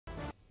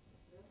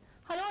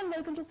and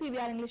welcome to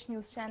CVR English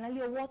News Channel.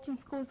 You're watching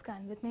School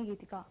Scan with me,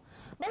 Geetika.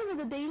 Well, with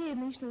the daily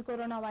national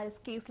coronavirus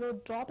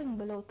caseload dropping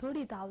below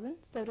 30,000,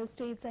 several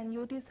states and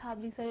UTs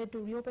have decided to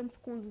reopen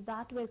schools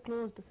that were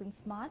closed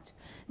since March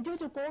due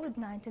to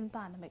Covid-19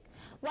 pandemic.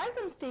 While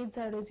some states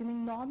are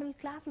resuming normal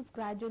classes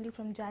gradually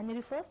from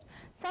January 1st,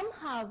 some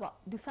have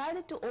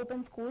decided to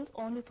open schools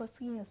only for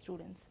senior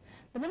students.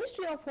 The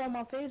Ministry of Home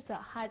Affairs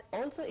had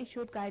also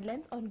issued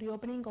guidelines on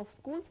reopening of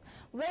schools,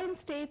 wherein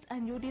states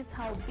and UTs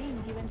have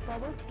been given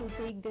powers to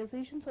take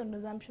decisions on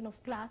resumption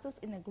of classes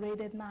in a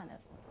graded manner.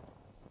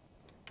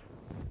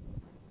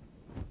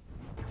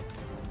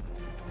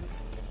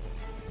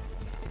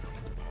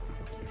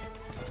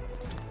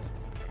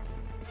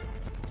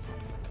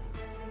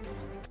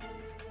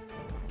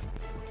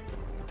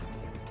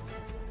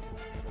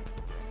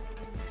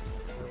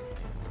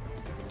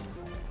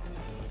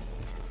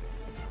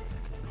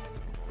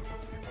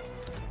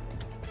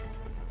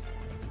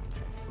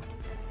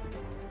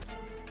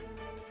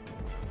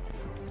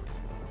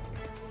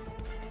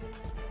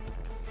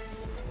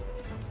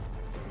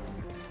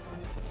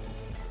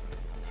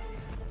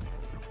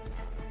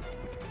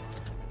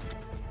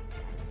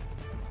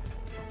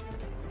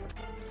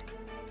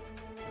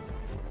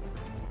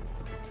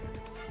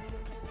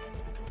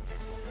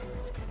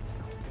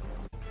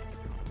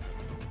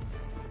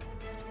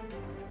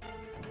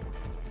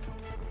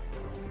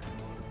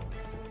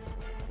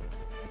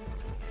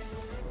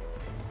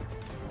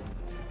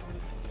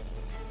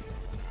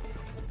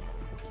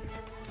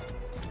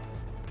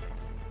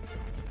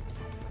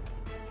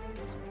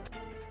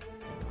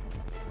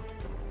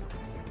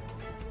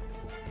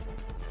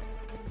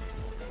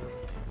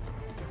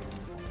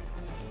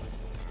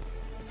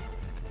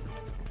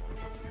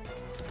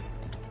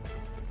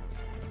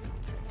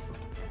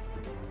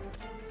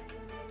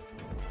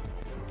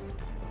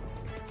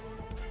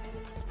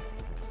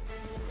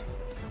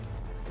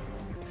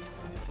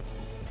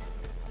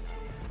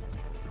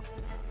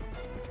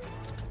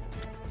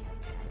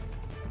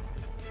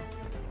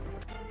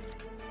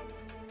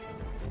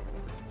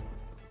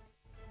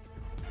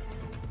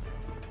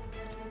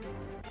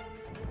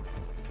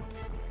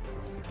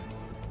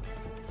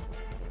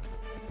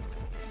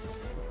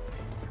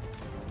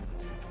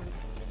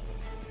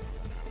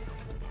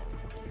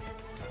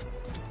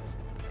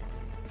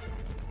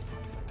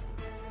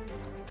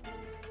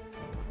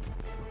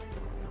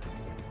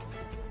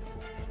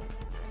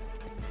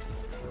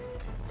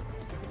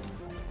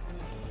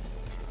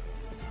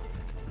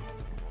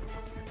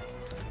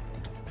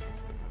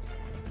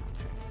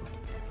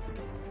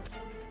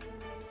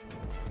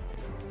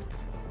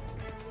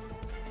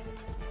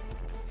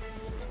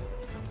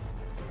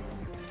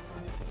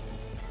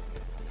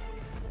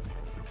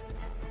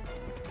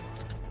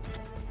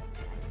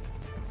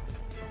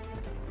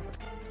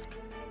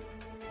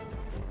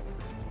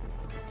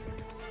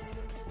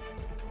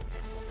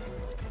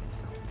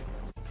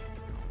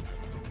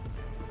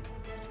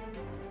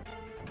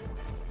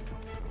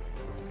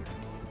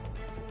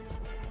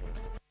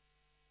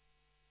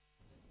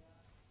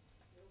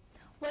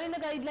 Well, in the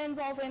guidelines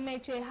of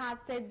MHA had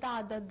said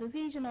that the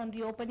decision on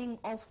reopening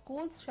of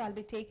schools shall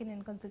be taken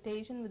in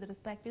consultation with the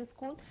respective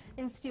school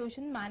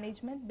institution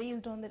management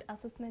based on their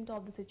assessment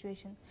of the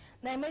situation.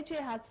 The MHA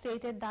had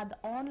stated that the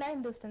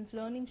online distance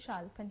learning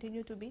shall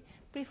continue to be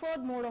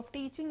preferred mode of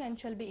teaching and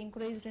shall be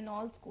encouraged in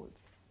all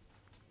schools.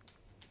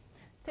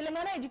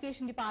 Telangana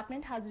Education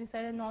Department has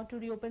decided not to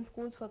reopen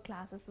schools for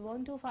classes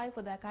 1 to 5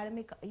 for the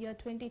academic year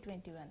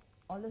 2021.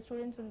 All the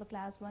students from the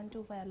class 1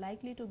 to 5 are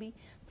likely to be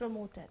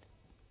promoted.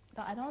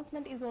 The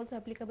announcement is also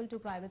applicable to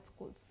private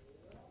schools.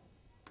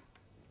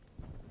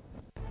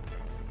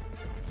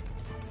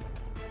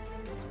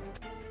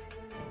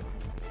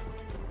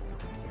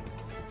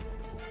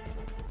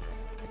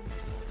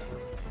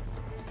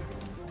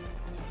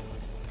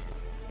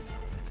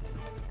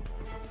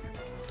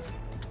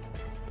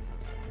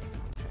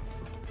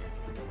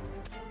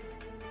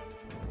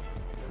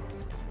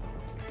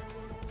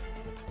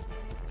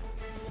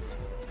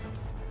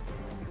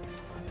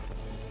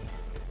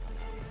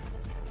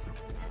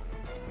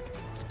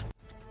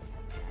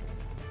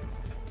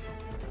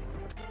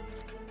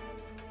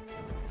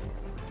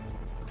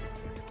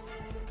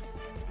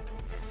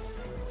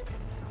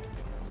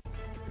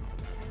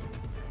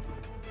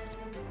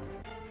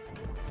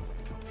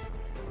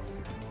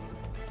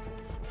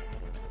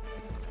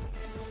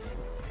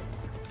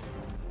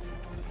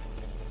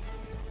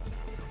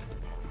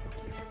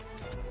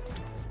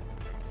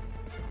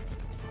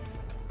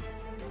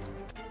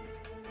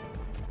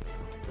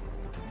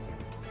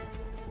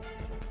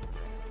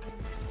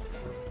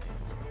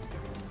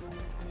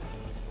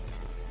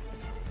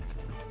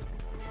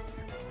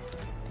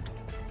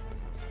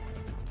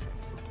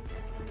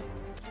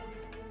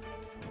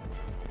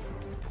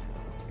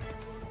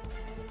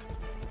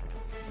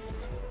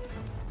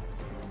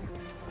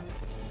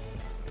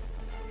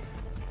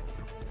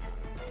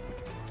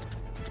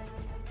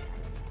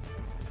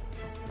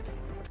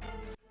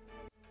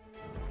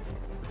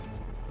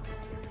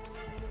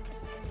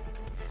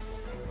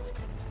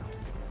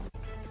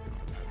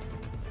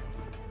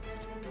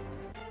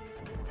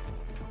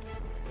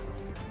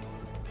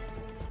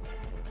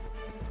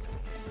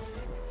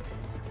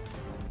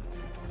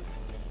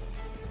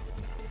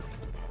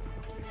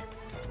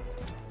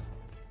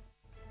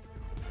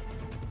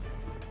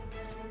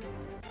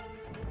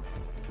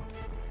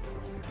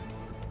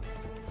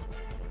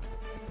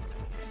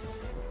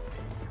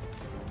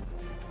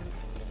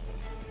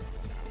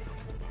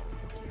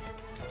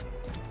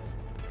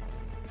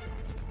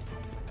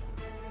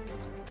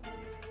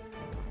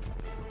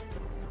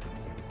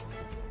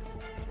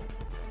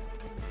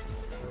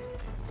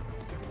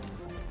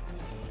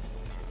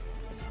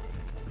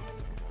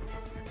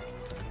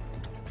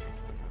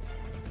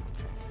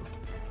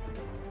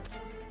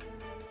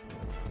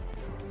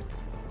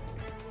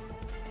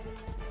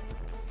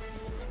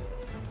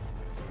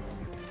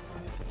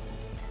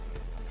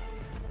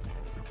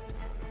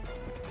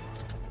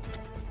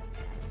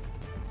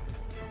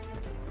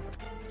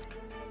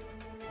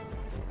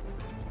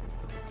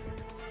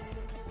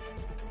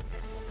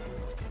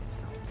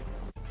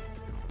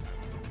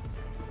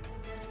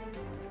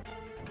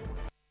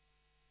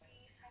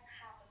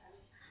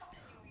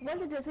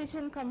 Well, the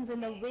decision comes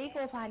in the wake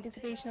of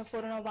anticipation of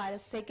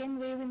coronavirus second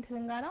wave in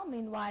Telangana.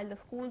 Meanwhile, the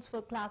schools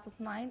for classes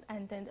 9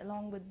 and 10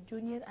 along with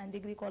junior and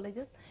degree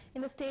colleges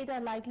in the state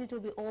are likely to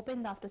be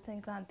opened after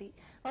Sankranti.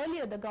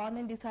 Earlier, the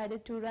government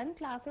decided to run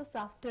classes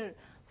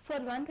for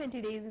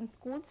 120 days in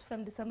schools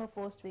from December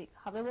 1st week.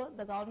 However,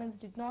 the governments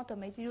did not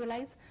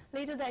materialize.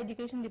 Later, the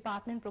Education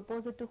Department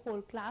proposed to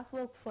hold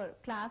classwork for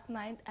class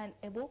 9 and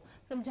above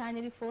from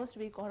January 1st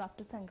week or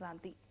after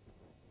Sankranti.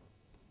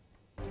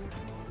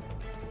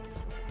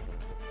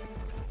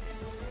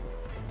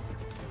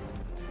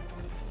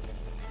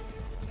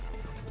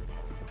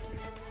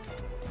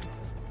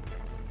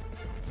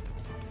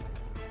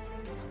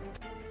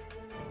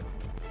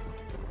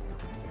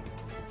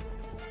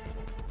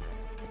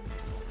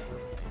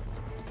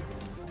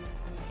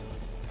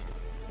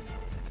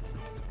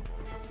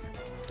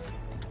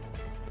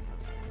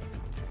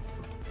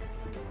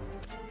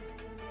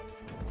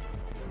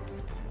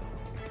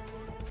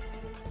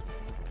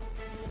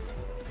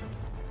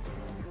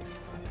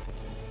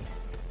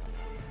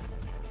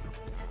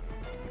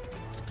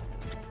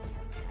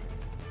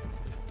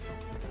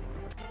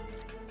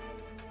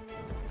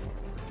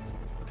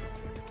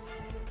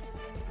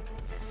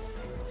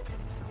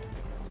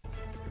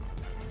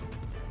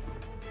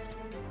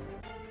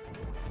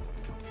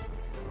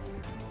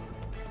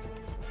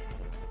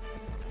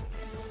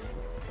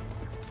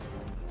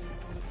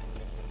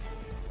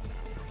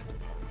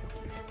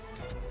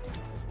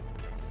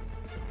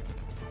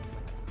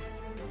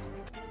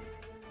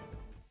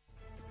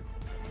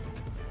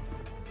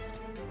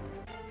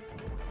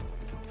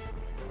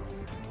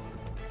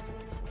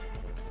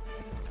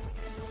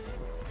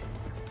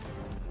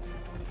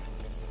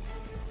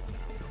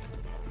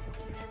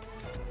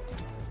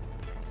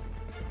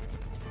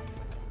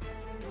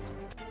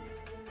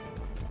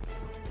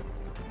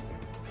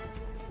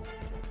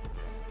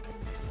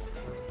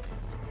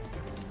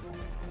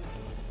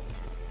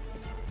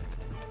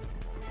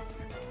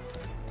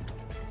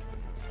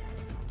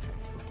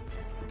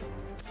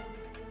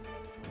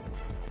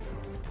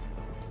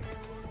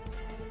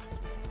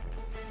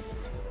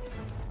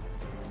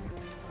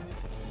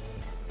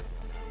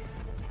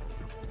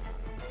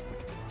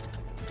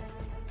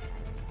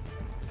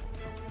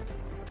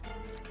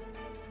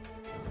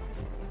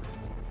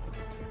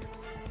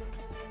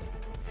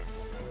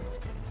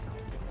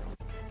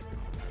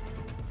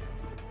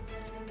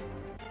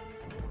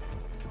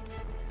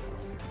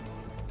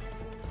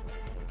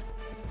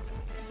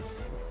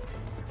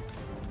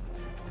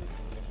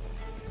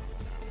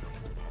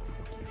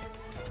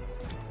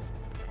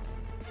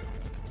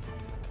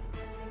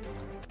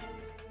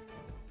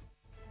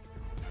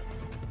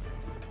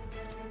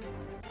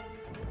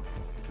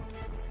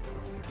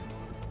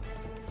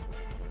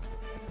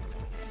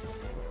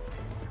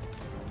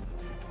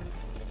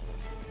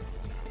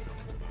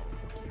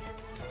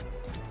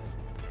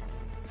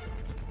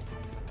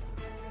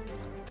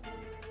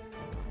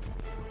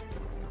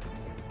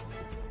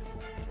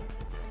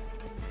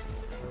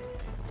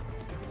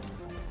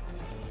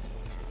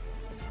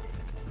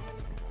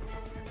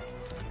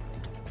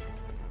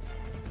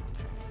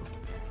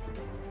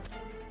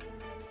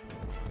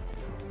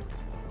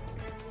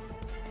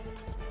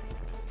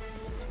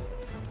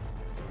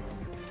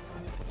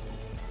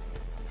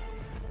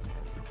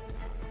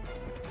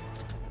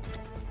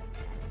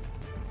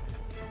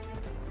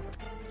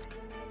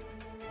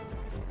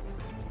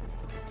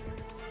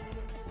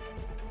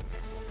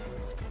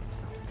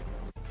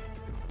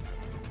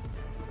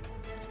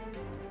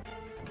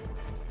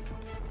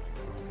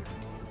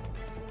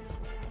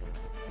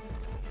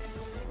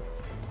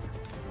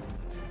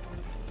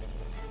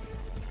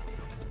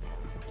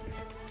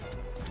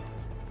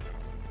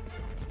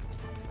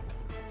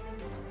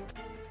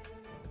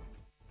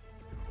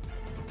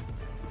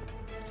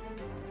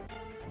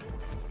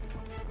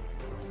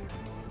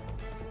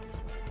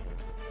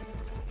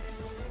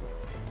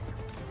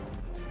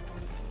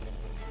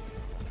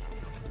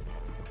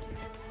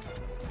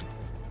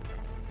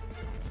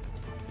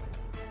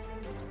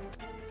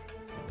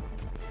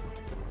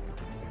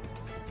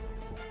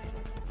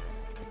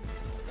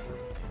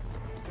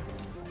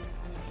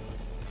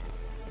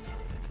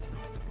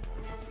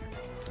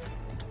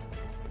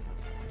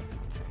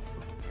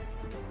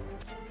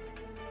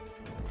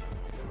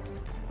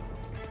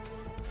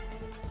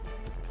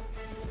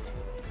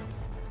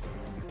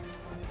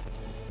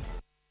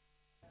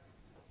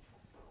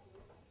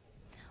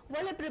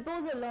 Well, a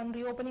proposal on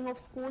reopening of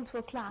schools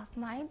for class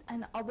 9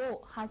 and above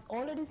has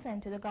already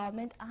sent to the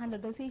government, and a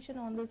decision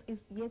on this is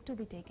yet to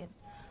be taken.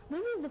 This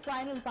is the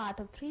final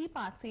part of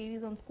three-part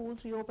series on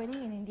schools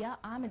reopening in India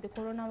amid the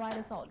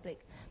coronavirus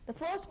outbreak. The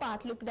first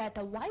part looked at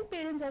why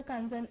parents are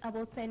concerned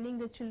about sending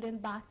their children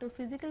back to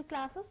physical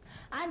classes,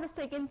 and the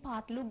second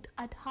part looked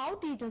at how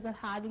teachers are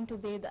having to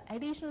bear the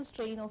additional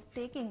strain of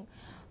taking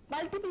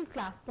multiple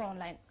classes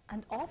online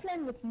and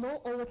offline with no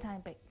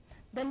overtime pay.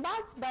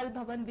 Dhanbad's Bal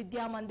Bhavan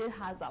Vidya Mandir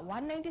has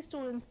 190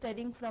 students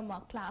studying from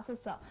classes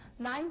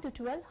 9 to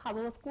 12.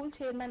 However, school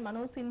chairman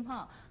Manoj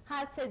Sinha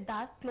has said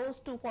that close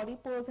to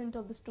 40%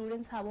 of the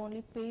students have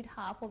only paid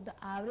half of the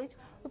average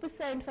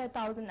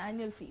 ₹75,000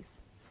 annual fees.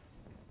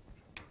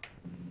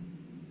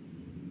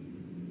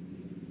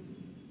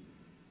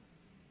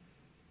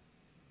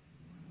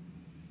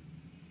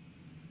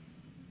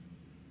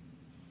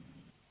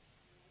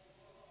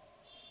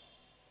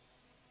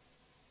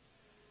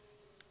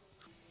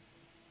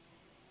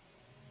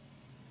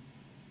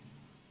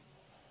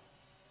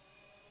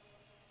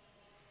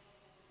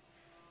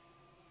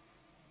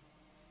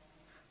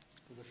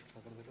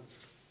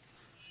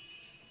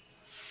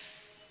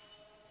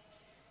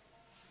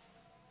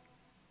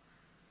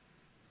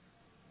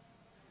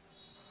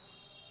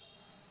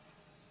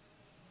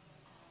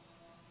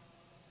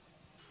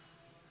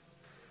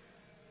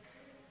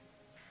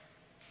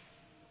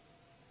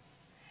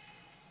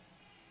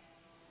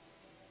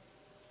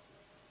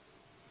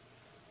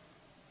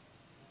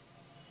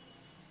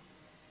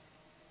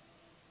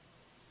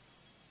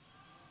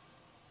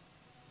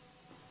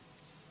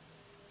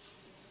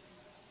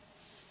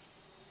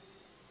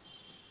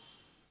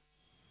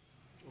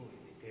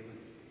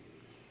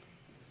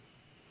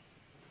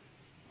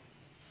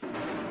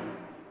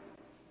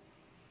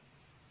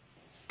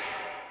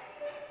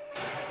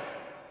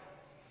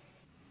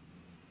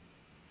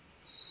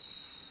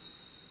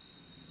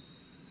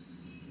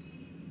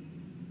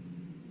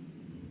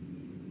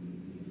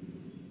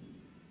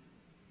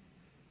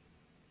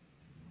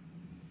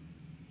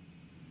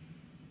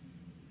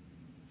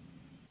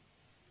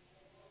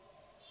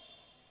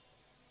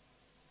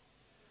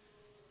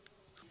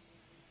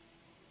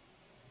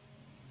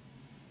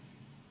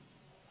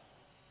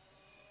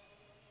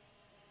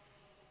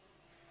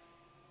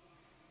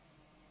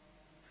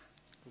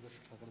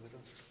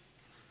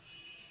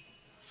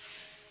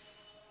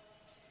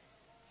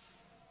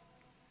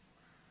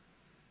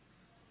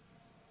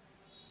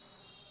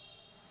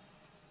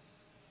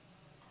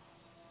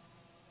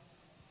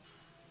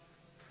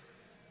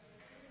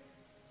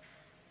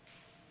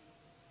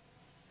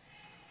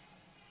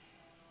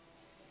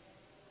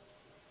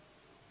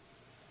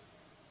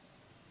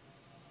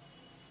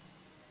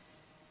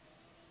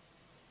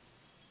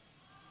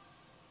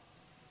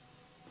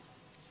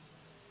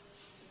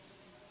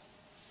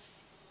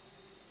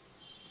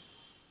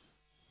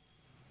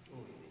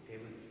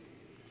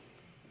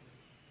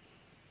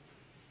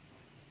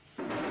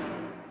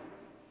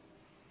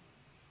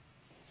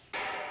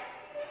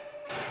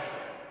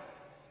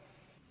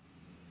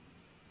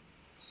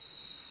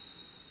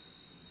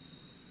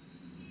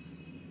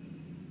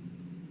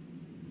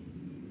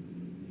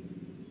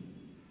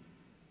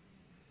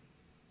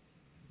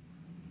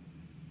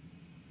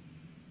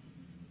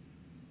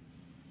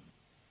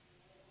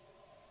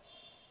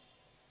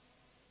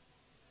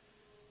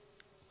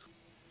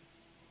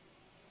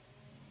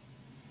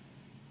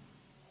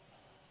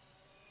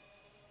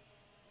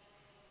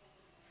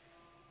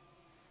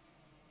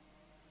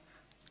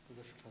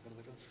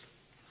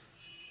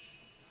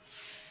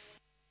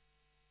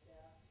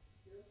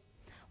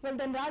 Well,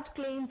 then Raj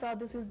claims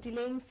this is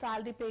delaying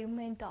salary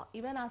payment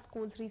even as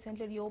schools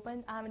recently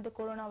reopened amid the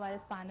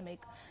coronavirus pandemic.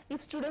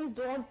 If students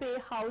don't pay,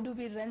 how do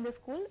we run the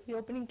school?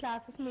 Reopening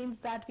classes means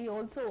that we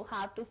also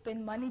have to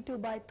spend money to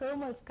buy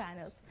thermal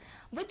scanners,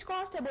 which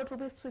cost about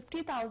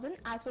 ₹50,000,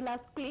 as well as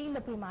clean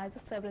the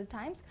premises several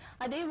times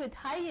a day with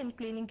high-end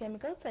cleaning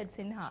chemicals, said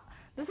Sinha.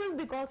 This is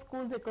because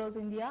schools across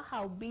India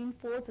have been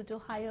forced to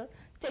hire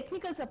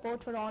technical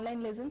support for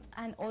online lessons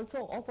and also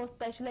offer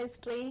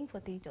specialized training for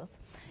teachers.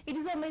 It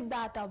is a myth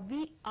that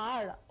we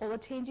are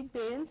overchanging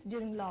parents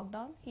during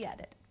lockdown, he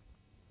added.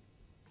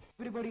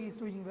 Everybody is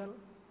doing well.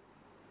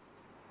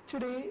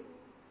 Today,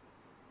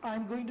 I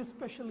am going to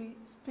specially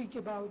speak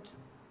about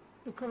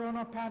the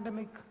corona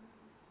pandemic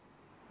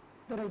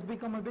that has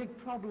become a big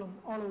problem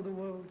all over the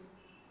world.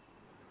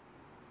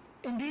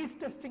 In these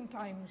testing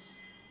times,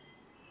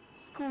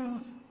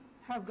 schools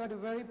have got a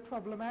very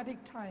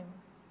problematic time.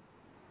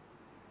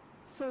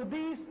 So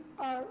these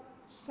are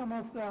some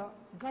of the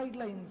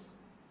guidelines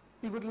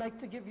we would like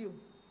to give you.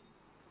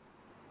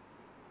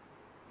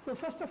 So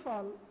first of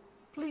all,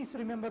 please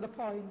remember the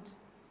point,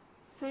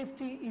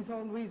 safety is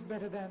always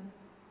better than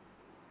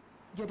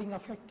getting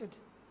affected.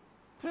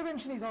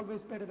 Prevention is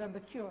always better than the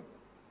cure.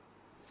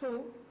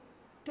 So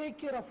take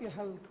care of your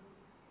health.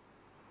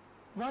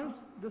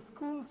 Once the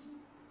schools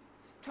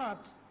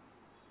start,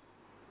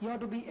 you have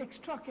to be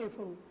extra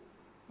careful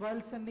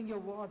while sending your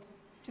ward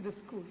to the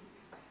school.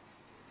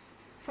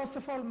 First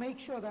of all, make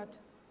sure that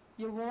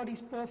your ward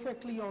is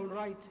perfectly all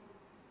right.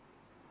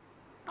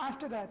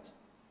 After that,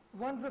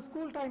 once the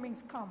school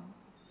timings come,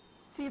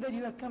 see that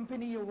you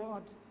accompany your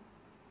ward.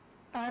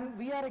 And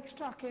we are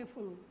extra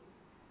careful.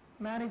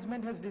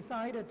 Management has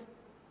decided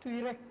to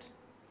erect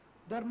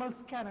thermal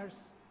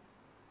scanners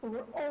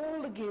over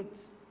all the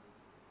gates.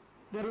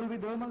 There will be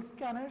thermal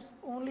scanners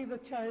only if the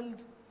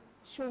child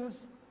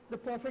shows the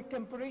perfect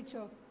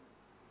temperature.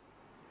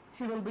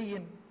 He will be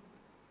in.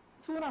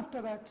 Soon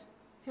after that,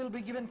 he'll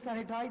be given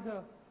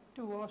sanitizer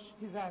to wash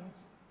his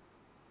hands.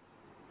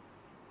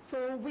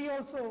 So we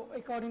also,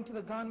 according to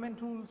the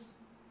government rules,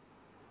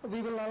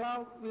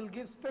 we'll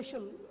give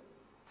special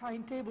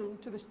timetable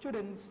to the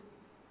students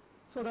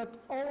so that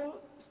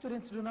all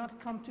students do not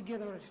come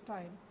together at a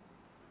time.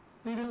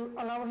 We will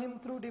allow him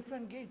through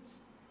different gates.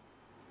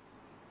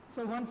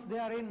 So once they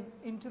are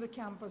into the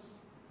campus,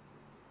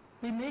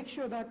 we make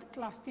sure that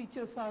class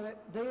teachers are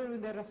there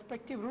in their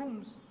respective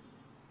rooms,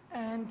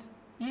 and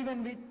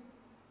even we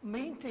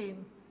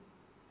maintain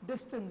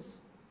distance,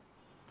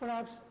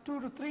 perhaps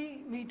 2 to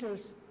 3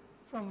 meters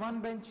from one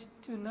bench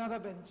to another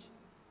bench.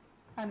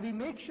 And we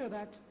make sure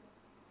that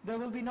there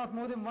will be not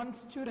more than one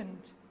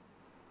student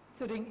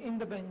sitting in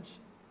the bench.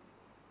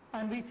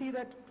 And we see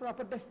that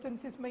proper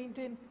distance is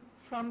maintained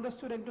from the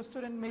student to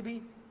student,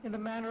 maybe in the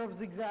manner of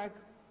zigzag,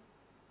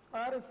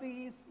 or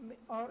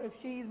if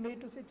she is made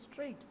to sit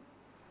straight.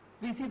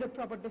 We see that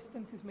proper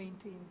distance is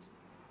maintained.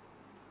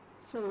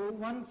 So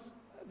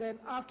then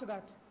after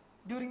that,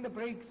 during the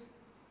breaks,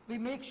 we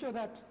make sure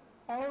that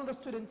all the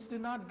students do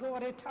not go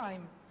at a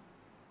time.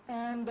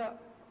 And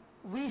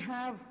we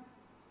have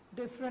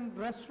different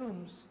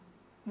restrooms,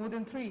 more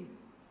than 3.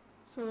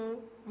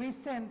 So we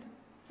send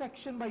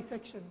section by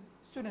section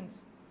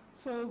students.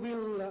 So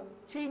we'll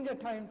change a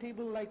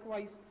timetable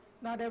likewise,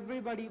 not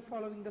everybody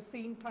following the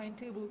same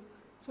timetable,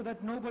 so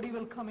that nobody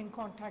will come in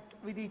contact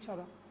with each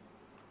other.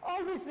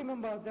 Always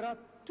remember, there are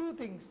 2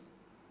 things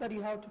that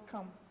you have to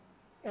come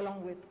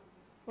along with.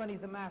 One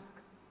is the mask.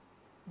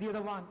 The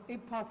other one,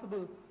 if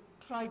possible,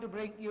 try to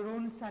bring your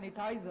own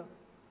sanitizer.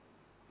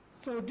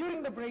 So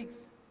during the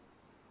breaks,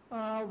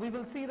 we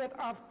will see that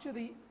after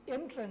the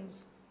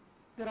entrance,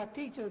 there are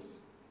teachers.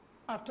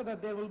 After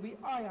that, there will be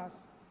ayahs.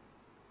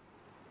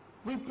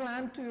 We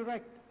plan to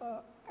erect an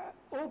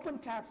open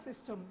tap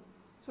system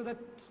so that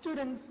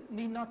students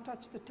need not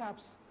touch the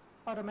taps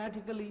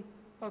automatically.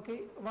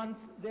 Okay,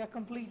 once they are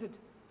completed,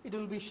 it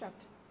will be shut.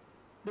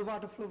 The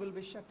water flow will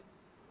be shut.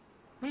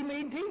 We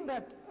maintain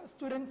that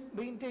students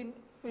maintain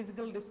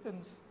physical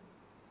distance.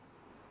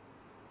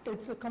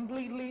 It's a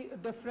completely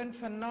different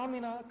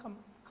phenomena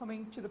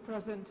coming to the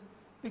present,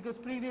 because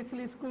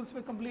previously schools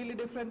were completely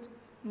different.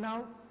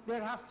 Now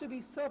there has to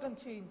be certain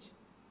change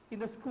in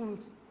the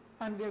schools,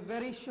 and we are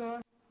very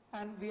sure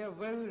and we are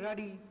very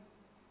ready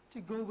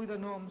to go with the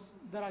norms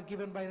that are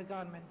given by the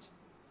government.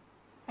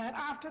 And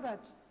after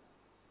that,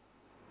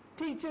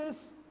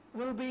 teachers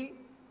will be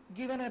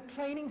given a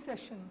training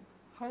session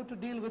how to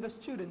deal with the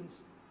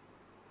students.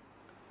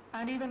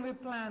 And even we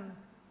plan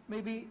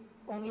maybe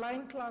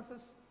online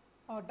classes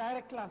or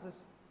direct classes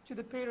to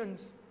the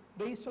parents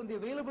based on the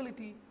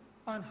availability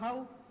on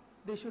how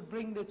they should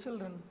bring their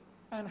children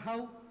and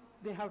how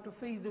they have to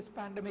face this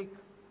pandemic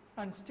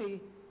and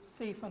stay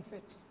safe and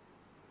fit.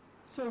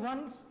 So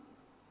once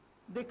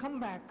they come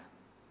back,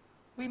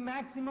 we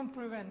maximum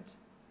prevent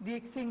the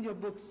exchange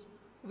of books.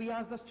 We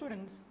ask the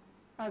students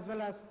as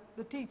well as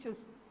the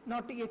teachers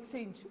not to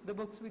exchange the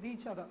books with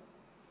each other.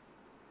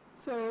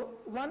 So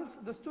once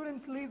the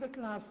students leave the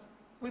class,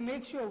 we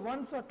make sure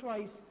once or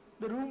twice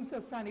the rooms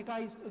are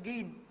sanitized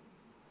again.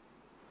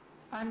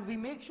 And we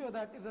make sure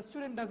that if the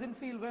student doesn't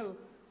feel well,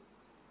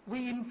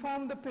 we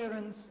inform the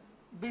parents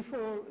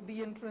before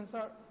the entrance,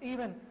 or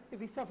even if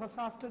he suffers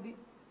after the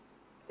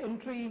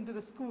entry into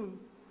the school,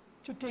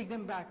 to take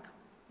them back,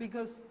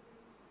 because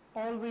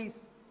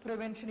always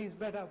prevention is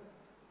better.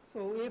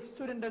 So if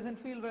student doesn't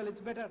feel well,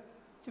 it's better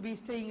to be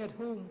staying at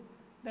home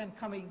than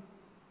coming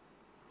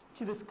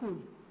to the school.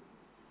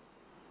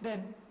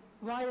 Then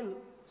while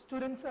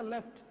students are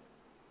left,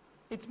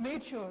 it's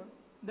made sure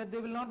that they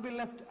will not be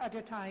left at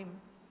a time.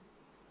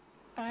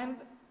 And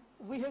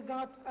we have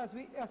got,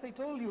 as I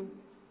told you,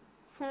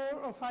 4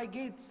 or 5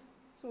 gates.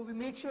 So we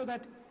make sure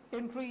that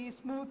entry is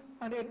smooth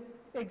and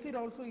exit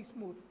also is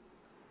smooth.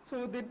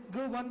 So they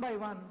go one by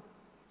one.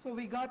 So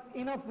we got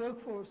enough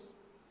workforce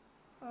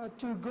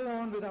to go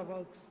on with our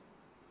works.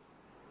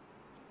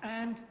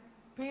 And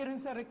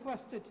parents are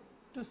requested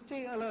to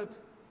stay alert.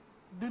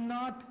 Do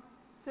not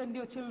send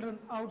your children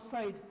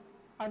outside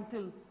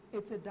until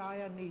it's a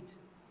dire need,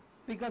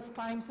 because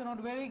times are not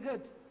very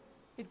good.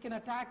 It can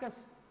attack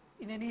us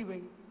in any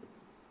way.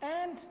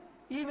 And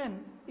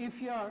even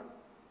if you are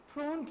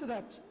prone to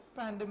that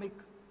pandemic,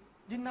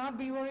 do not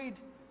be worried,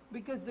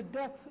 because the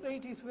death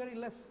rate is very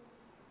less.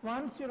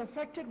 Once you're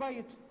affected by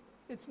it,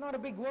 it's not a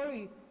big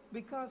worry,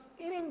 because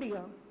in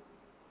India,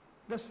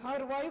 the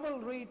survival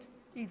rate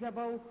is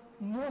above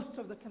most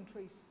of the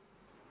countries.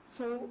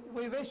 So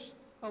we wish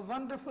a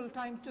wonderful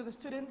time to the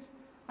students,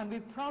 and we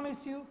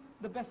promise you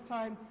the best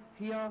time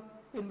here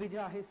in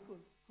Vijaya High School.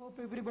 Hope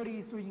everybody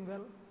is doing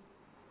well.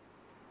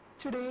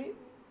 Today,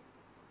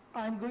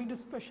 I'm going to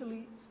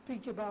specially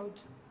speak about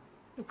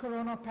the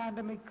corona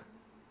pandemic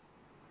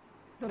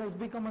that has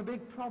become a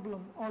big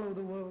problem all over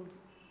the world.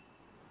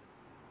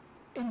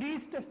 In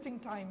these testing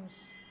times,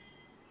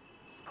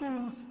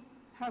 schools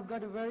have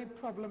got a very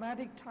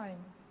problematic time.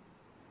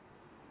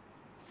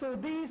 So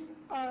these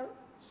are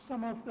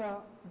some of the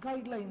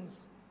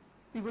guidelines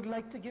we would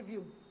like to give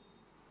you.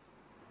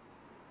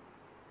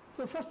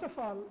 So first of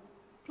all,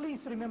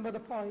 please remember the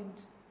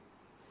point: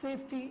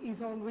 Safety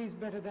is always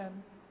better than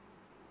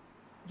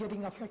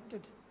getting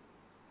affected.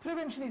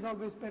 Prevention is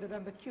always better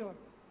than the cure.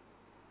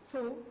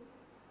 So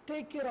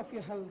take care of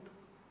your health.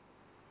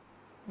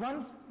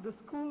 Once the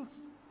schools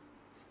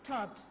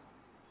start,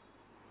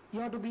 you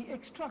have to be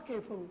extra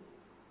careful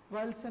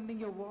while sending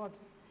your ward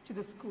to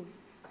the school.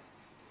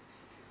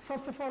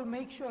 First of all,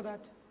 make sure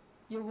that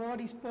your ward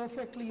is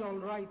perfectly all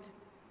right.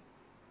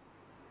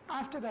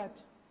 After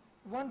that,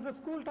 once the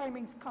school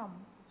timings come,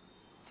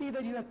 see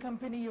that you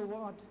accompany your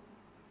ward.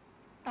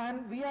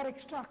 And we are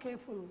extra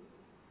careful.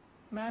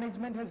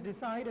 Management has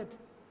decided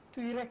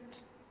to erect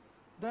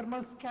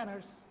thermal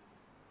scanners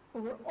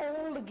over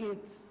all the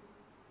gates.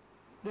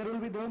 There will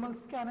be thermal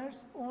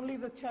scanners only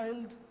if the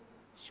child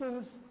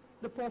shows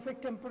the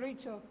perfect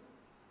temperature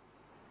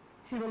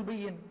he will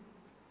be in.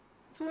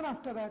 Soon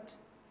after that,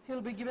 he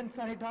will be given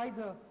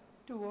sanitizer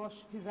to wash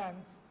his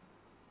hands.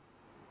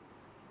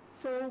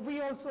 So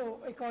we also,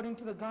 according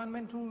to the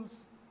government rules,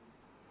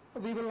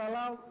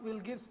 we'll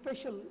give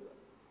special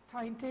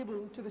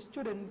timetable to the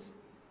students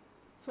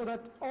so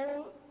that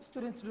all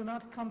students do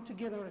not come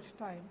together at a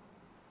time.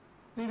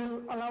 We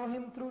will allow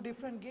him through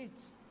different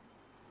gates.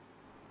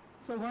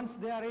 So once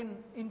they are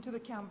into the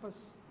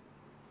campus,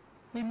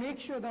 we make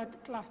sure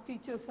that class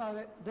teachers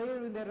are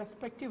there in their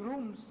respective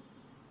rooms,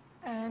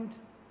 and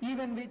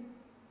even we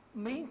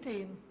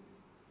maintain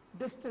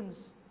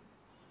distance,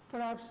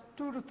 perhaps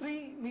 2 to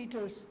 3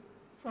 meters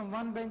from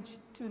one bench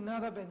to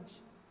another bench.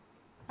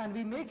 And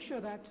we make sure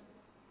that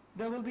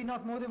there will be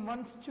not more than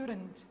one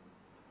student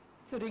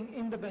sitting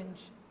in the bench.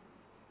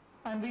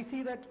 And we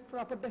see that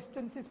proper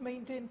distance is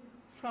maintained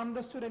from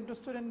the student to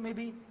student,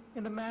 maybe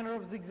in the manner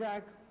of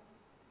zigzag,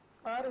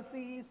 or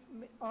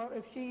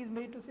if she is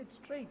made to sit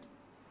straight.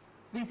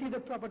 We see the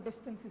proper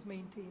distance is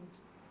maintained.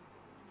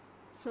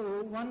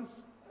 So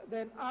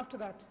after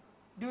that,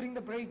 during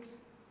the breaks,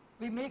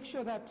 we make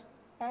sure that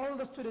all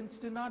the students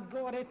do not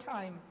go at a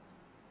time.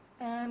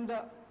 And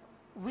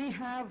we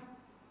have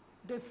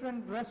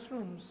different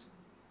restrooms,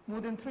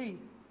 more than 3.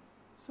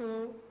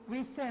 So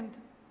we send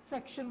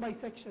section by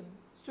section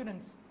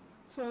students.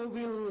 So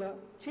we'll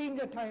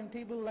change a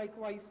timetable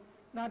likewise,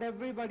 not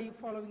everybody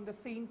following the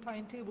same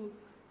timetable,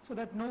 so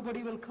that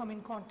nobody will come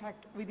in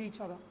contact with each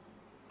other.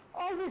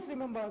 Always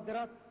remember, there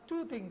are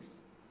 2 things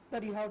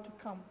that you have to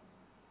come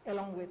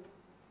along with.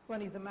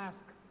 One is the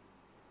mask.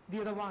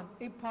 The other one,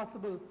 if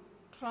possible,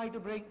 try to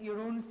bring your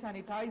own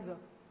sanitizer.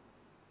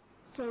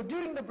 So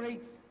during the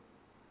breaks,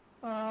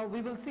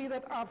 we will see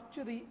that up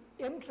to the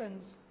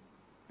entrance,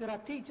 there are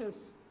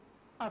teachers.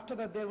 After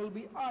that, there will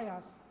be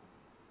ayahs.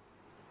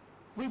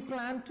 We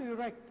plan to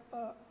erect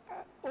an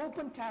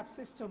open tap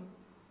system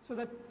so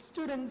that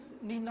students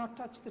need not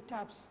touch the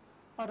taps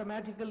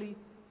automatically.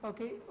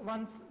 Okay,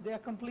 once they are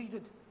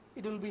completed,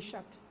 it will be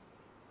shut.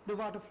 The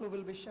water flow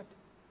will be shut.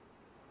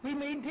 We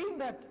maintain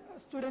that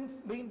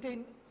students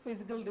maintain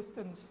physical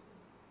distance.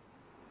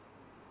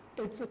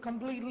 It's a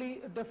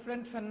completely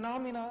different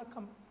phenomena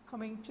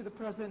coming to the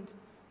present,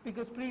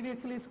 because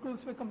previously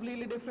schools were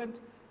completely different.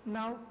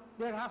 Now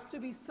there has to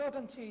be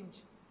certain change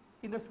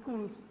in the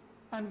schools,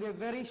 and we are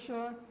very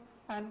sure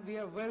and we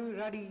are very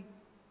ready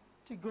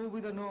to go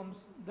with the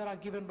norms that are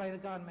given by the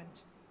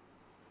government.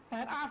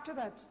 And after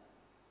that,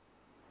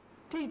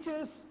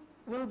 teachers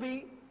will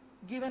be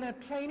given a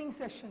training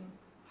session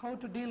how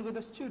to deal with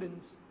the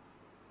students.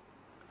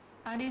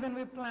 And even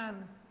we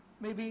plan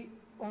maybe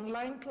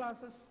online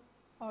classes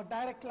or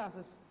direct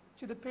classes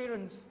to the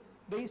parents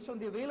based on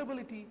the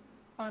availability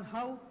on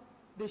how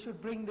they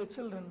should bring their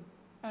children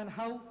and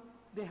how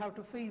they have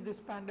to face this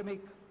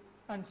pandemic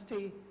and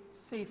stay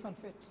safe and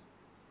fit.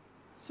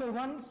 So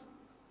once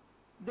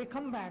they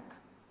come back,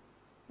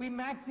 we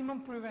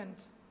maximum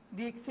prevent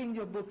the exchange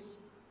of books.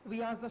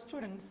 We ask the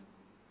students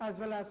as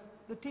well as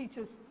the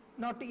teachers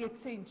not to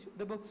exchange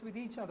the books with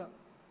each other.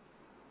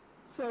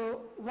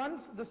 So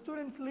once the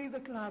students leave the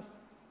class,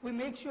 we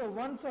make sure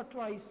once or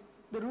twice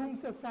the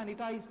rooms are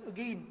sanitized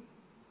again.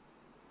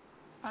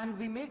 And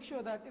we make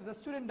sure that if the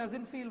student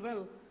doesn't feel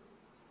well,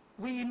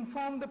 we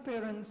inform the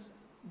parents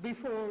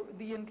before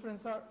the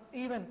entrance, or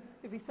even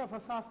if he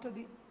suffers after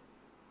the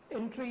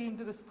entry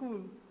into the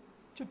school,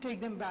 to take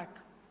them back,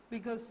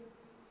 because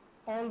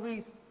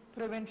always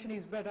prevention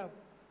is better.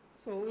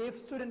 So if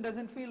student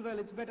doesn't feel well,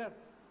 it's better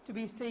to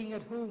be staying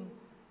at home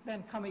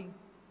than coming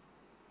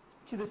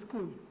to the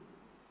school.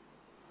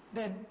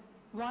 Then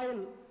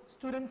while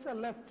students are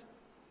left,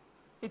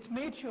 it's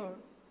made sure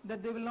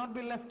that they will not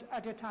be left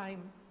at a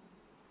time.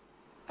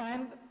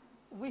 And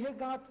we have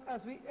got,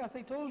 as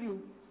I told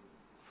you,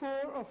 4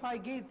 or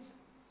 5 gates.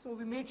 So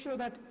we make sure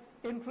that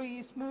entry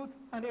is smooth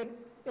and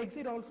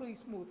exit also is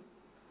smooth.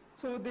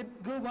 So they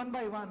go one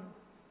by one.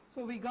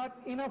 So we got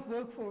enough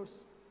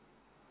workforce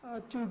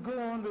to go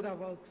on with our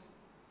works.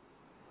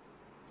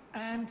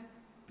 And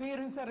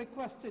parents are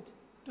requested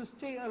to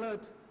stay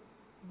alert.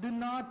 Do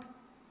not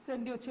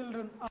send your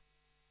children out.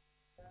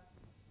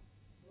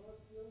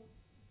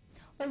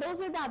 Well, those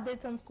were the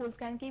updates on schools.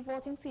 Can keep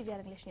watching CVR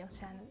English News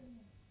channel.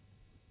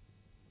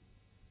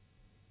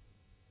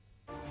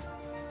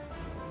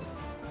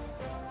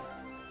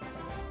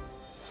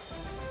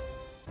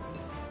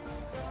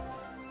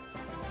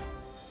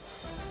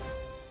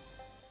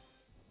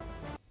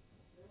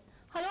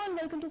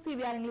 welcome to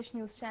CVR English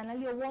News channel.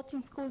 You're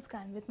watching School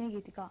Scan with me,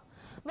 Geetika.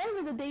 Well,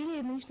 with the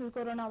daily national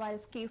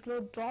coronavirus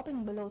caseload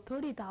dropping below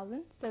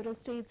 30,000, several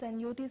states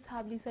and UTs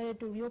have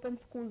decided to reopen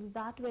schools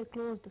that were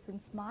closed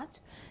since March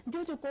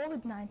due to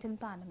Covid-19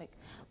 pandemic.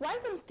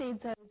 While some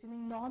states are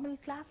resuming normal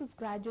classes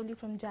gradually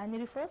from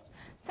January 1st,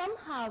 some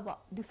have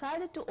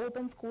decided to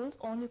open schools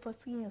only for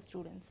senior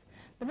students.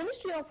 The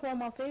Ministry of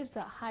Home Affairs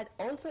had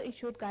also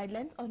issued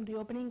guidelines on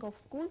reopening of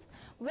schools,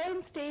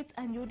 wherein states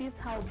and UTs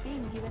have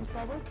been given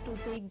powers to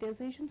take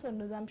decisions on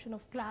resumption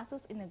of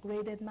classes in a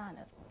graded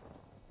manner.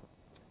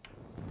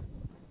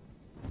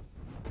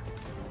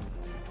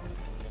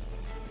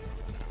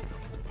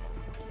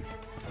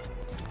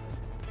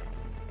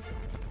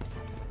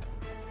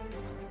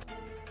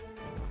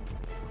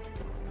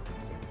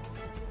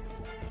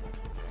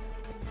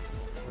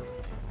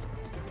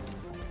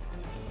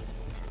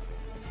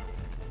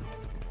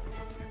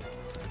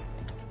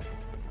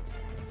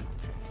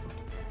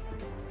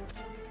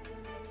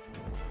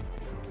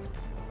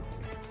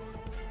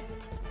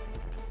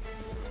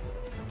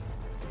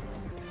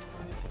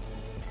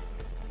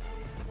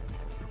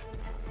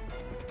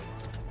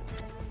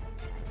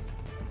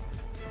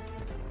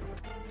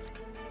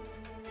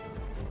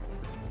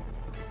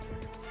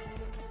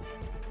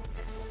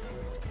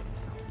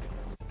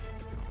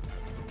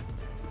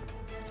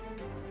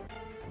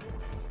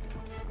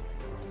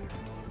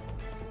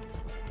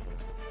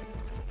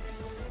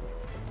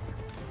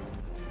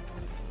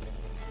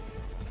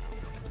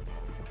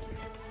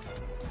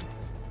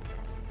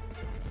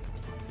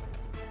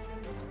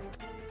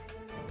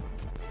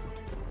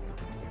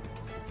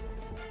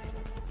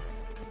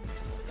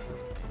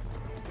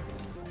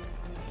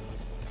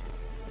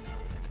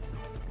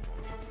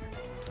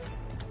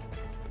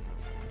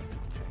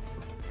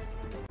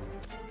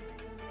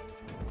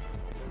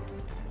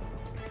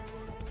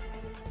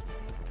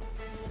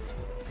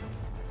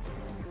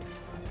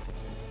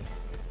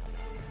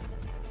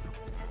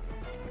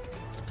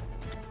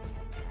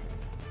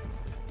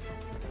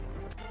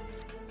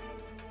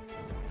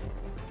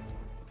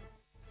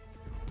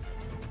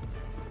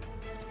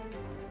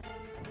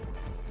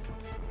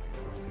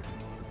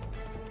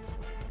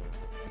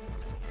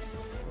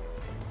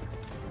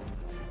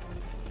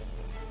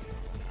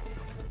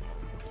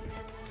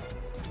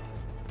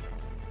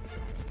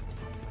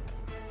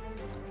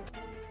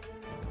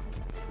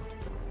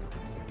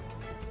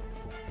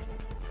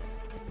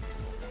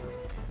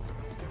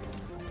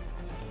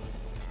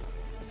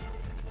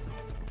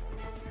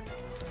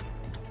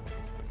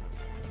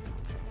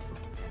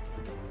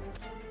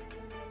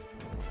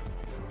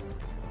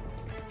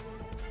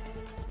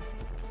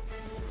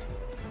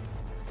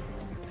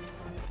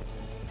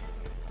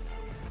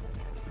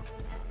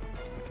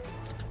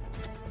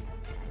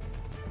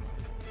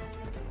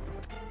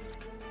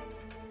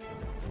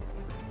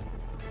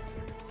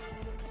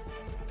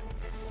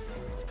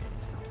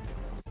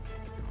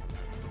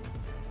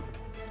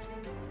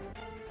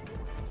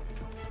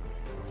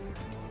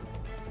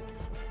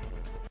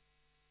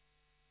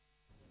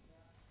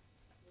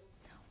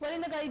 Well,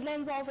 in the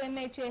guidelines of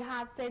MHA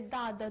had said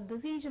that the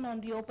decision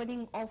on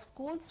reopening of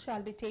schools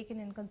shall be taken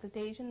in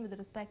consultation with the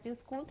respective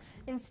school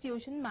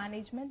institution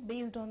management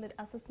based on their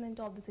assessment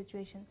of the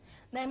situation.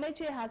 The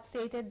MHA had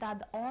stated that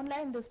the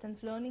online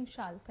distance learning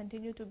shall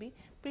continue to be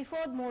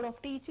preferred mode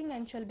of teaching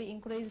and shall be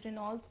encouraged in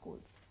all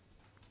schools.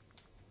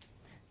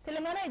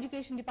 Telangana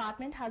Education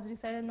Department has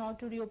decided not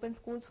to reopen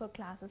schools for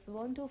classes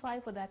 1 to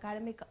 5 for the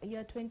academic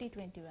year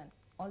 2021.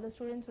 All the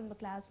students from the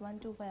class 1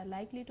 to 5 are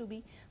likely to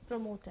be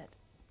promoted.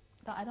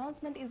 The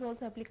announcement is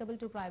also applicable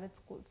to private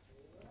schools.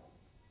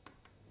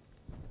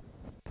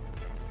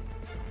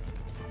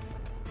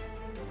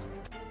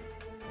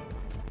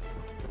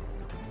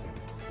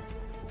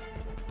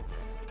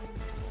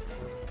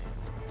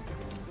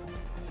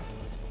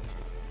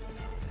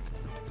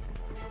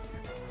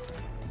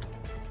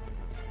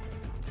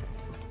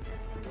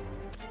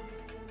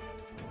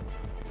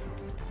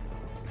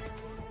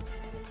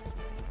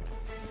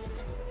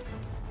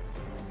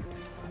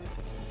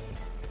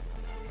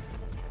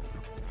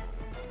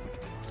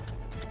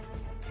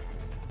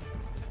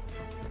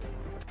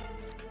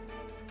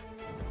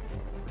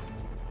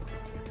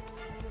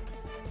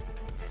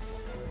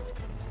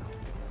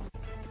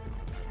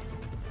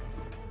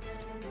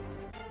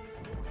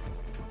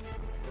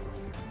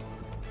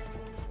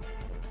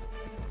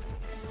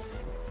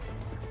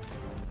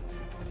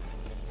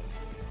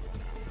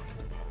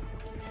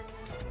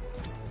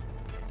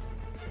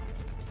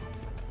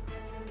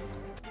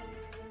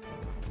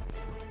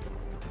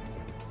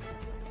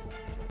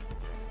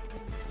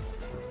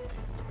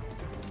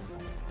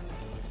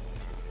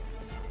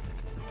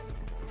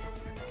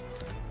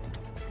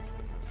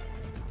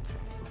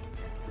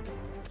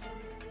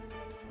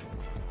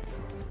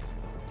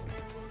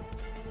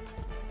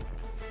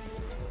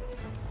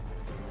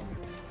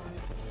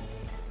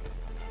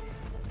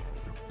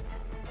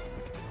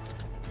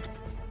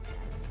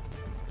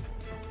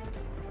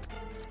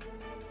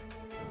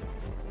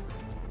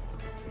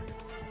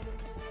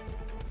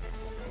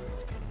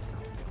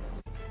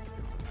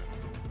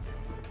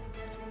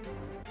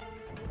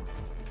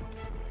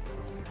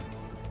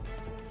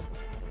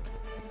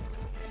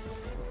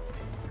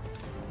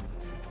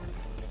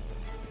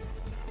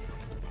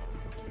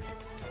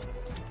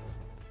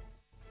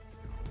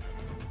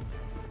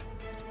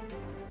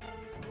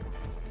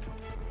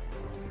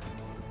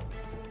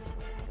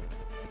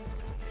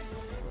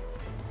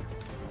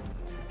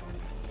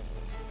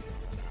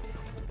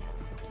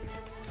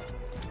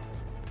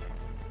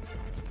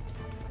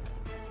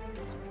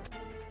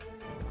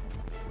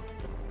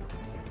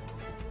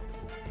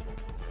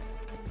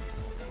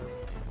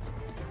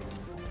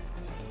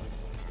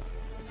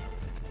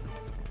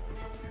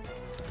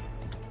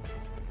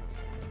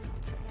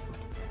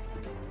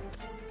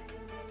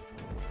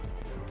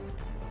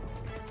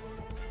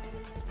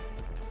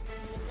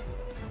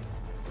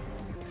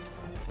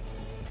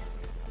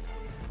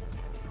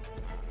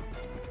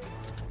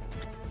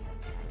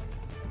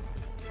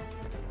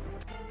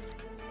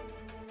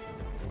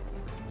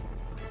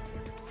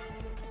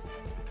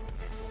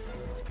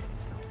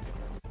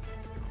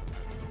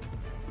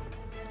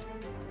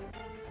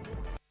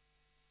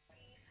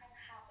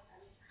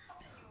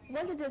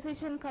 Well, the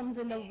decision comes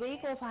in the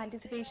wake of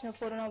anticipation of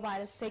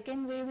coronavirus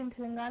second wave in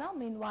Telangana.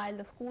 Meanwhile,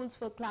 the schools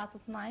for classes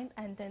 9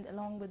 and 10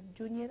 along with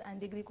junior and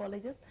degree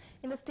colleges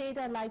in the state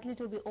are likely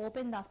to be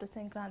opened after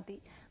Sankranti.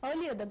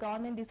 Earlier, the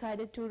government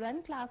decided to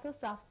run classes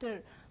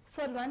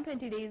for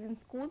 120 days in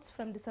schools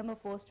from December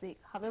 1st week.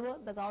 However,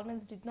 the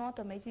governments did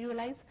not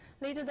materialize.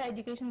 Later, the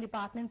Education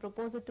Department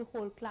proposed to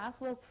hold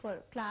classwork for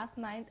class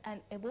 9 and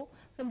above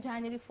from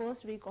January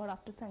 1st week or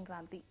after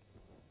Sankranti.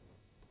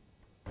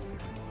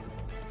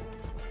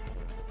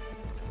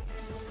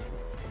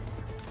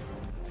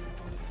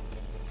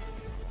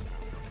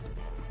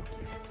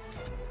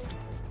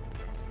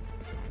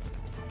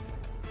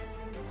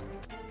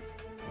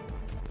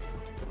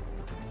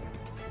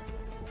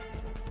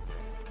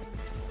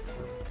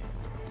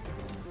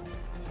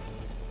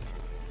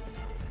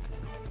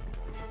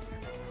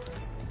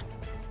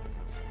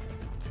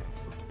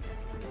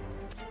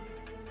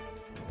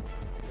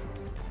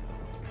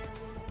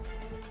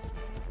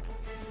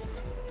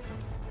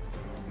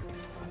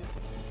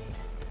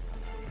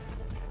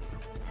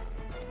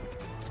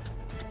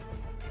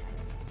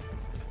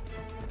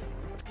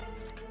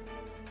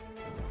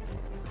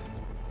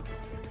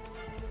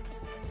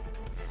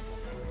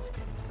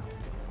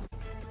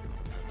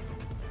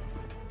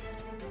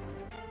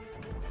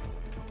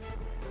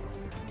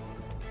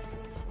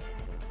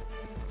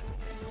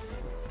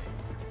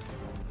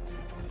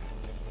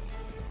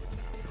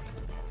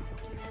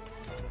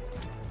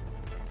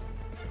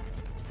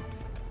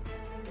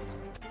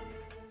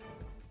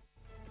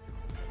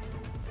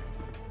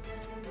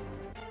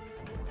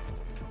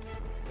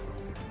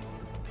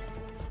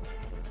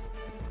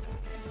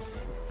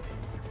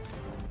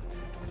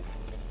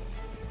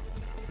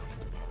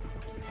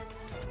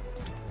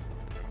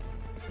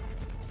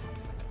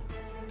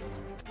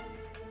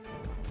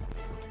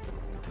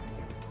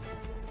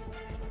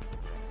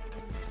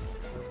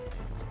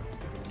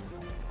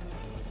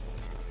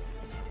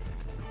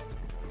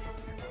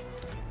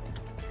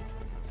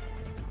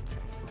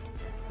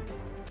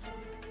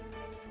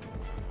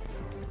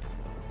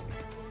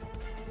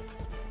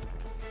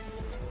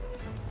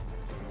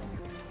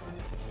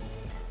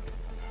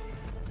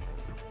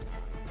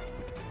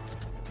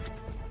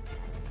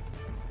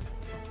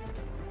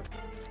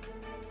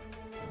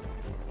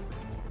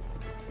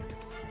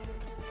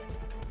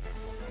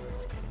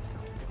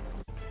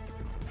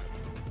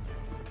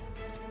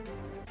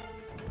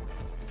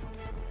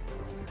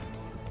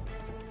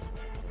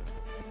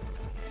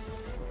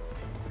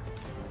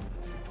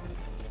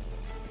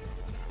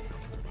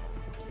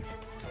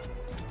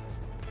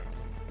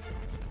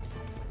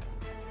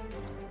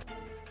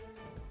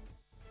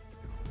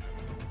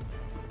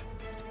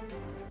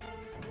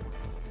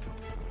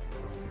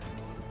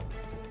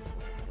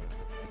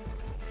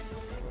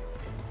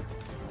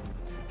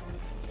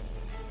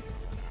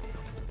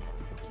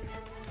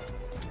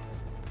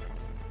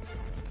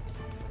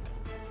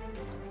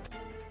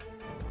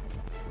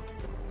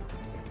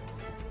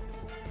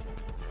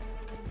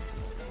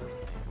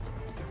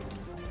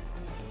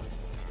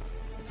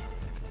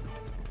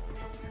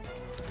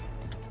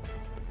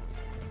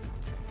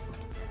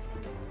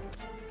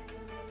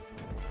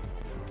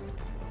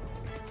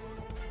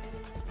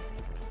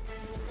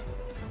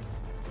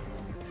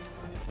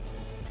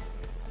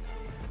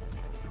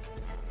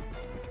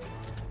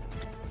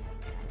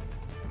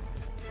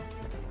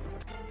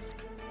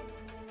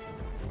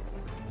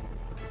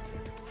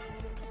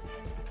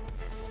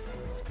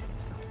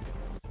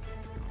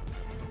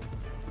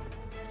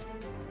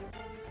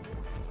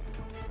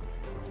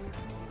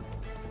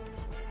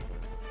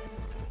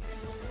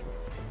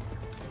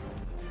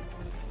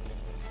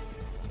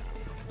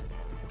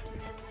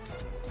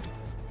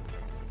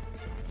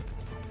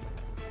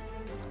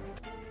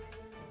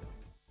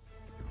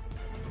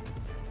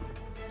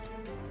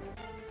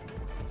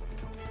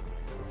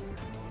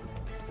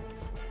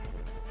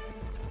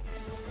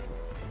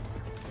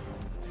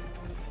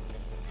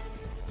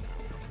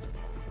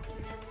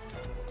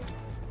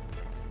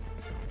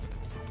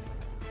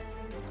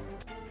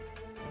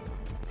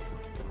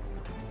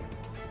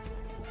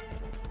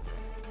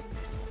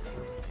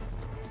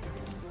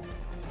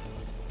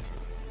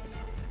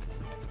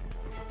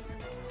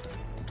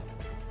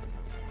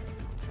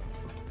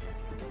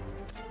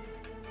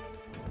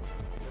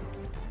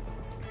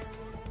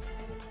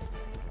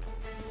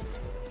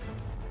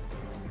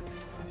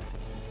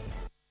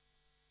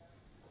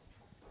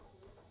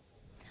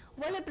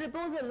 Well, a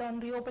proposal on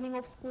reopening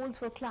of schools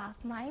for class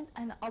 9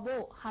 and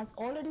above has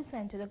already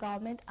sent to the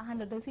government,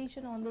 and a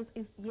decision on this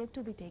is yet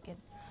to be taken.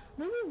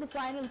 This is the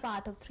final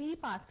part of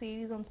three-part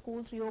series on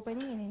schools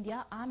reopening in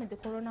India amid the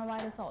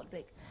coronavirus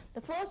outbreak.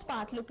 The first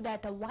part looked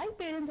at why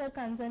parents are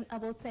concerned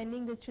about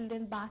sending their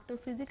children back to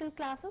physical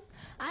classes,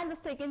 and the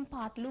second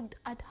part looked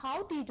at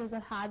how teachers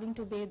are having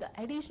to bear the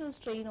additional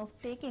strain of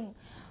taking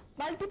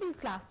multiple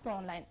classes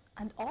online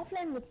and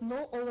offline with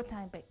no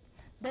overtime pay.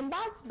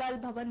 Dhanbad's Bal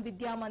Bhavan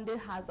Vidya Mandir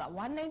has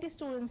 190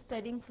 students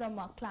studying from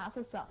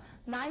classes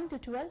 9 to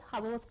 12.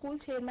 However, school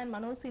chairman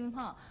Manoj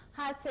Sinha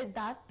has said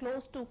that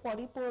close to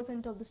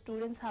 40% of the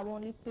students have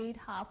only paid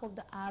half of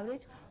the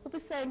average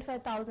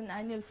 ₹75,000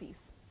 annual fees.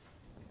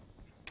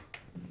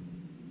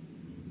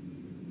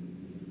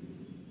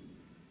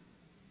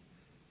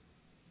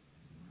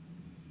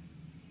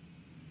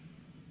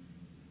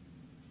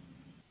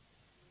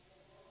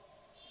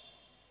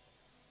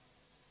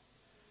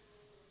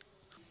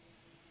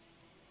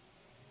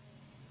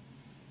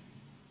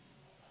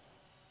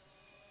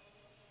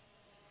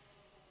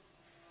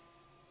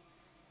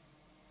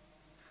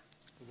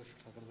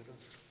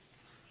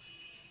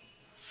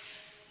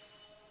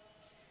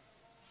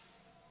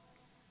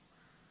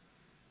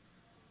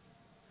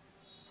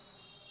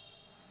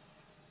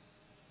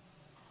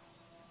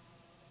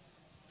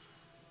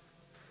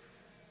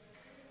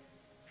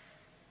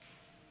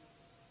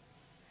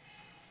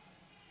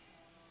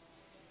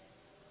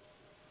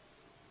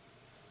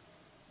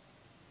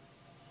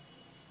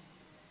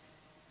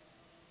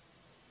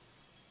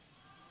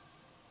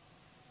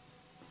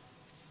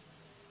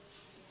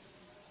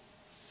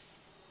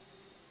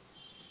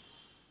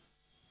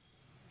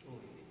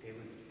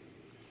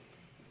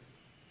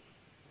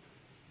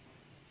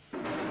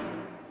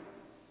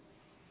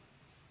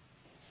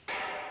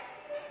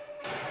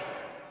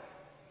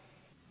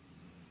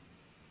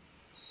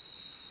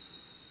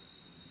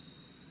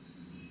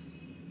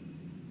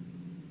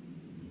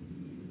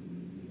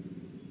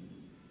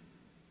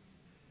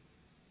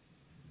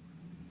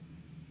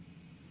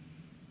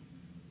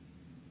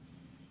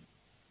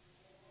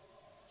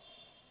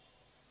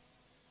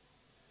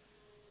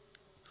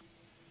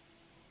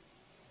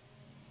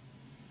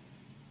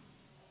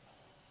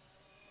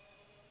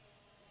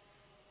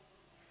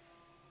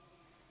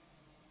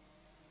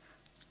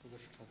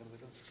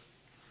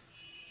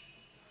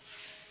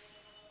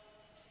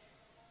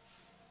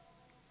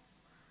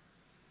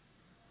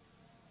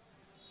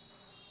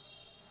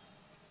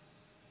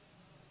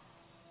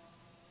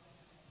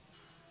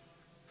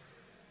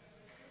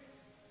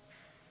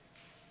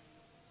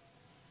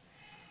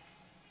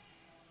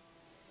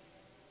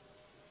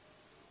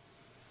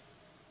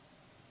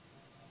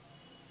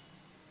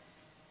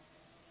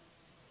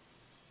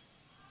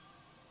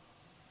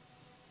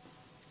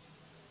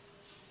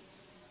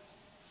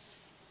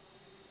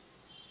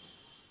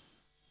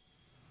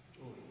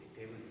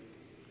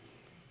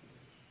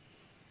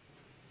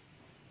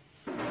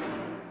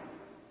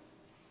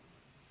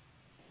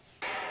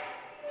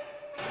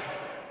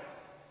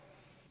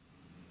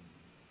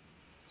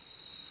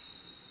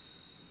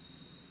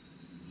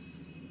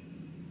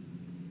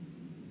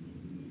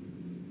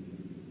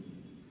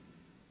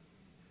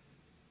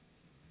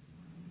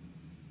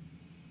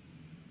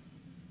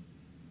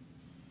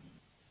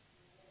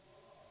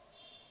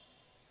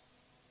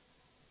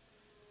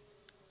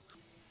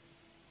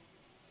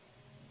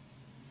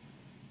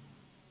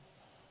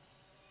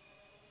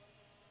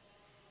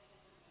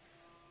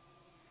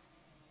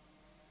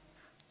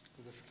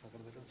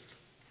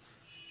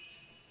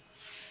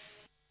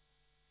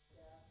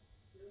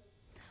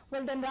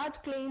 Well,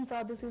 Dhanraj claims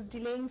this is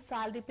delaying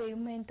salary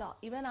payment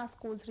even as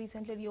schools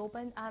recently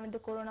reopened amid the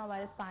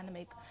coronavirus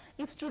pandemic.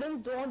 If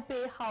students don't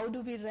pay, how do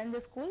we run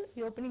the school?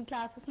 Reopening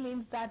classes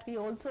means that we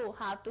also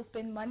have to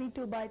spend money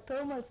to buy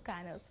thermal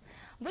scanners,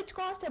 which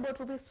cost about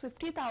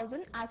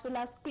 ₹50,000, as well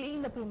as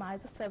clean the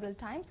premises several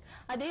times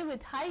a day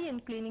with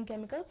high-end cleaning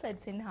chemicals, said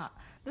Sinha.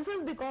 This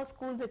is because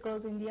schools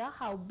across India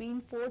have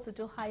been forced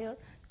to hire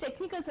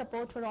technical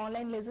support for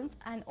online lessons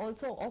and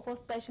also offer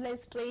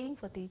specialized training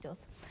for teachers.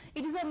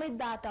 It is a myth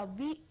that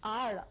we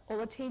are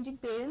overchanging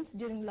parents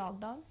during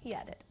lockdown, he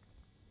added.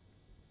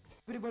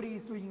 Everybody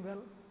is doing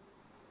well.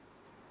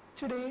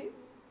 Today,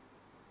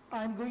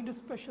 I am going to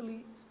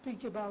specially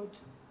speak about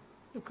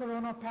the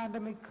corona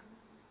pandemic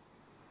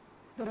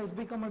that has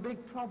become a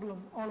big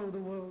problem all over the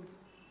world.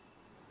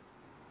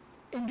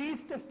 In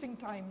these testing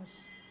times,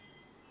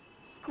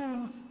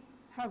 schools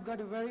have got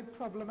a very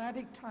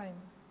problematic time.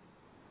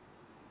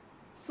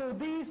 So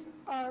these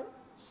are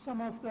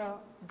some of the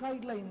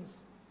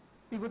guidelines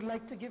we would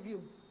like to give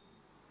you.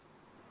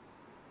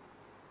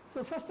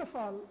 So first of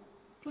all,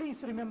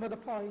 please remember the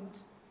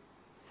point,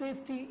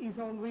 safety is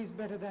always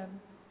better than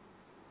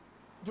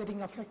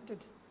getting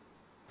affected.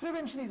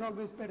 Prevention is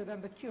always better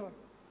than the cure.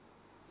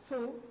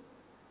 So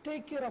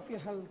take care of your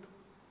health.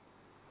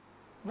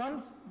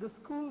 Once the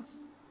schools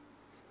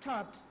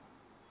start,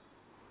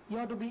 you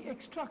have to be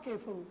extra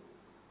careful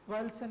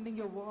while sending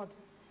your ward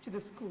to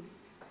the school.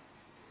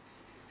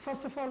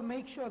 First of all,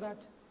 make sure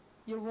that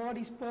your ward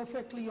is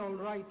perfectly all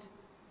right.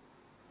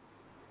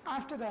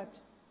 After that,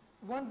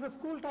 once the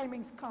school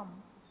timings come,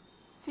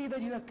 see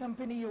that you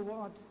accompany your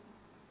ward.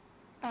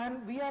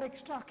 And we are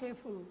extra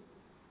careful.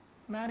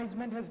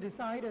 Management has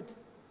decided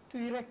to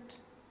erect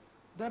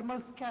thermal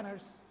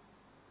scanners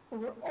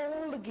over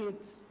all the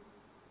gates.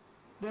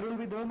 There will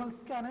be thermal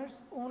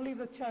scanners. Only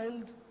the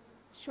child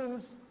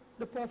shows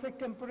the perfect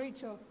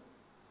temperature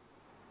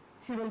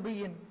he will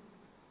be in.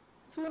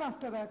 Soon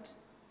after that,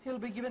 he'll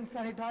be given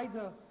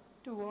sanitizer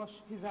to wash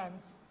his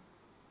hands.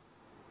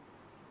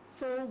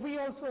 So we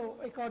also,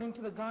 according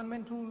to the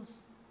government rules,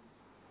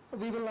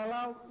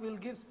 we'll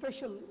give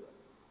special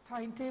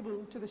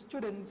timetable to the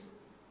students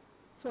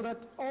so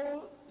that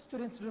all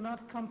students do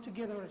not come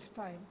together at a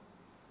time.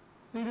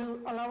 We will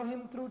allow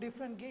him through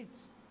different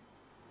gates.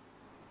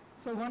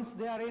 So once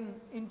they are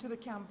into the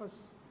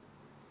campus,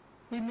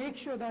 we make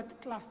sure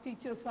that class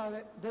teachers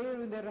are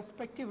there in their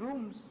respective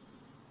rooms,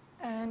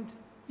 and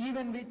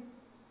even we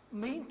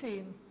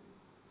maintain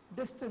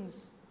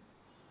distance,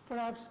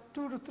 perhaps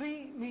 2 to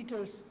 3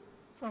 meters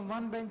from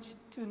one bench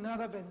to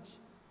another bench.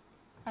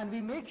 And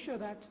we make sure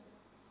that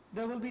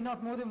there will be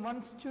not more than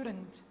one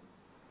student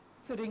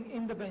sitting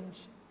in the bench.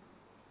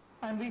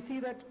 And we see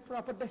that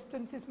proper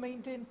distance is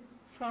maintained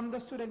from the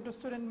student to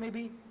student,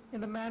 maybe in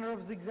the manner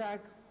of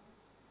zigzag,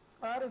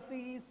 or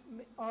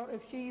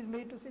if she is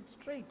made to sit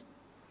straight.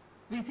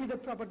 We see the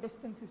proper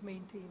distance is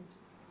maintained.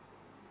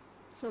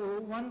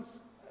 So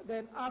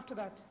then after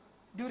that,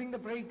 during the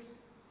breaks,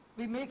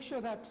 we make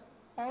sure that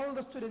all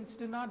the students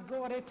do not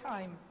go at a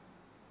time.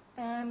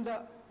 And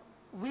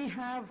we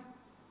have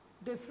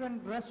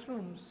different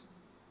restrooms,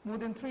 more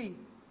than 3.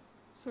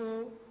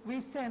 So we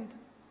send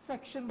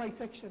section by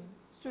section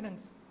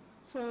students.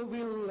 So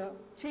we'll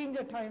change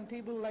a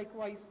timetable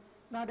likewise,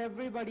 not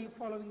everybody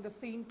following the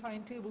same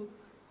timetable,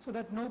 so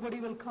that nobody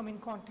will come in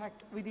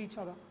contact with each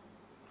other.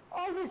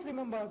 Always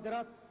remember, there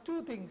are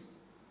 2 things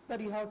that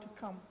you have to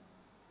come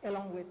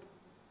along with.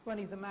 One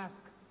is the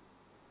mask.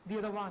 The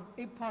other one,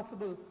 if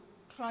possible,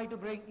 try to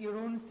bring your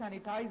own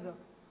sanitizer.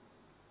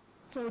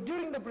 So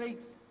during the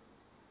breaks,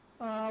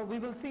 we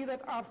will see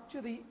that after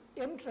the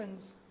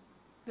entrance,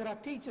 there are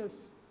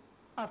teachers.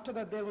 After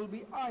that, there will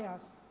be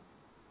ayahs.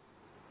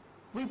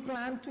 We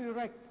plan to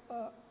erect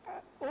an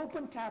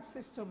open tap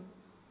system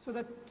so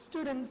that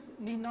students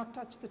need not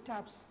touch the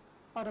taps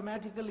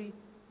automatically.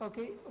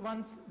 Okay,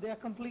 once they are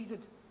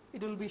completed,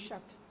 it will be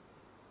shut.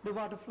 The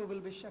water flow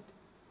will be shut.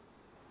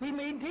 We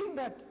maintain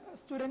that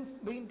students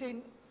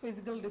maintain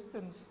physical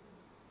distance.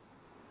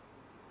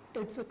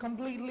 It's a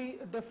completely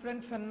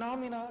different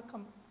phenomena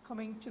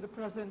coming to the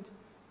present,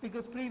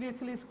 because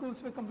previously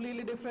schools were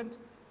completely different.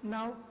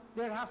 Now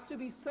there has to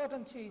be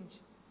certain change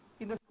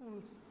in the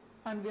schools,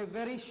 and we are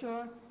very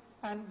sure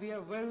and we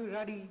are very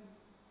ready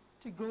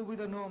to go with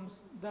the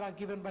norms that are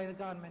given by the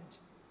government.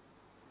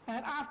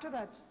 And after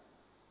that,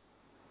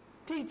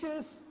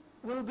 teachers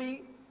will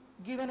be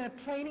given a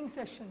training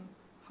session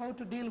how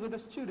to deal with the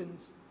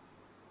students.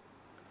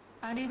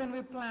 And even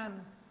we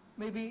plan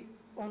maybe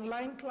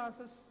online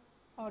classes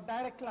or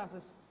direct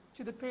classes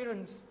to the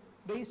parents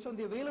based on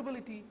the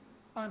availability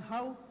on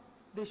how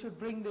they should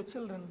bring their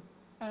children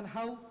and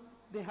how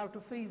they have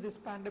to face this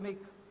pandemic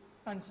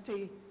and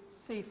stay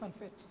safe and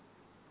fit.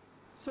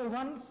 So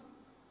once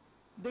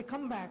they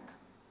come back,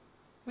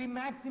 we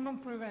maximum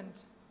prevent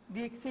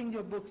the exchange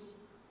of books.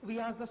 We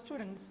ask the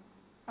students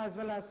as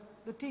well as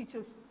the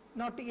teachers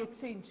not to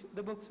exchange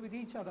the books with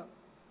each other.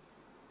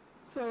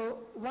 So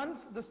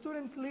once the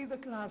students leave the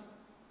class,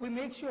 we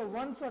make sure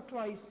once or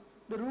twice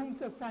the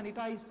rooms are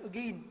sanitized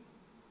again.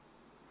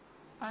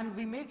 And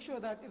we make sure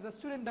that if the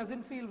student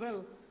doesn't feel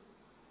well,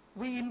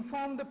 we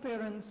inform the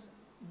parents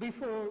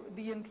before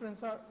the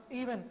entrance, or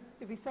even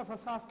if he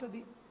suffers after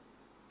the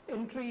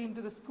entry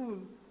into the school,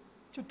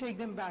 to take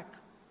them back,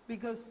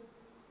 because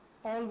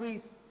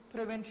always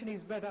prevention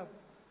is better.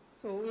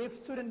 So if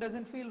student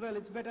doesn't feel well,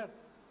 it's better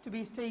to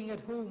be staying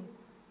at home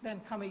than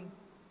coming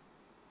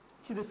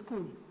to the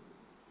school.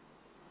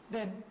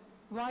 Then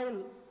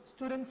while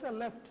students are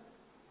left,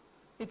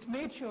 it's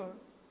made sure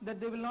that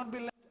they will not be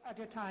left at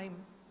a time.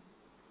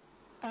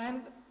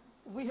 And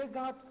we have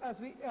got,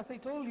 as I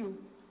told you,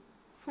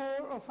 4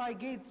 or 5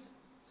 gates.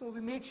 So we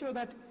make sure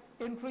that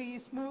entry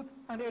is smooth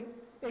and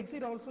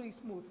exit also is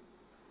smooth.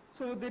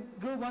 So they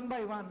go one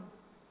by one.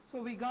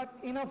 So we got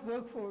enough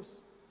workforce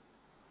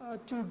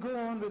to go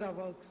on with our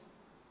works.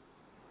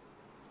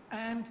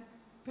 And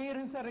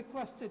parents are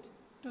requested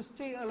to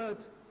stay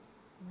alert.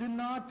 Do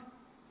not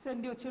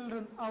send your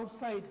children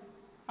outside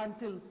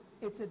until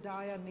it's a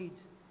dire need,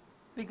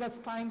 because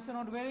times are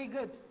not very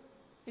good.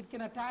 It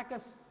can attack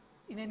us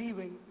in any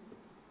way.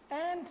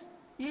 And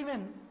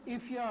even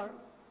if you are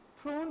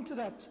prone to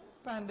that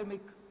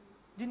pandemic,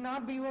 do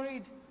not be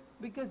worried,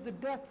 because the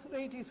death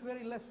rate is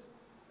very less.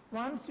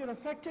 Once you're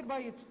affected by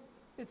it,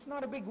 it's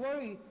not a big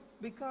worry,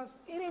 because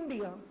in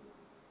India,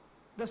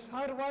 the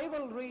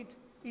survival rate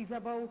is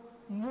above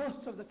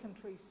most of the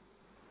countries.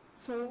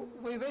 So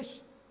we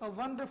wish a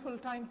wonderful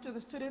time to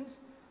the students,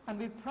 and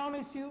we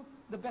promise you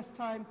the best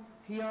time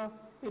here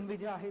in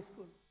Vijaya High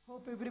School.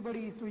 Hope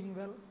everybody is doing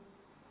well.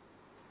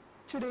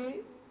 Today,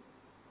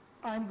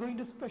 I'm going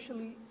to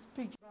specially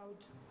speak about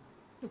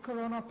the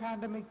corona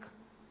pandemic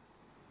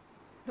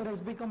that has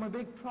become a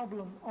big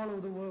problem all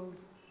over the world.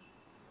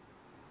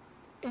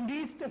 In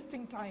these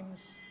testing times,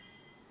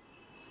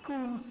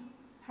 schools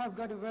have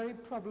got a very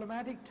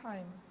problematic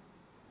time.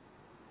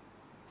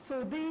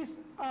 So these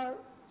are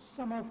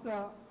some of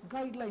the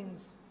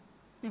guidelines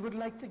we would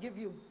like to give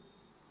you.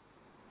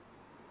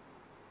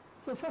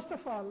 So first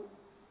of all,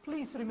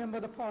 please remember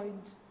the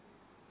point: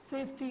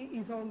 Safety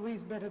is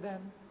always better than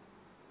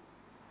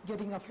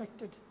getting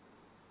affected.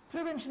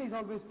 Prevention is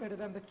always better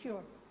than the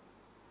cure.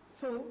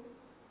 So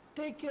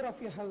take care of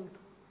your health.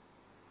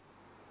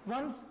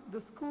 Once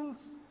the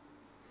schools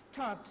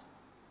start,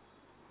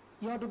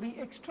 you have to be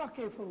extra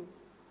careful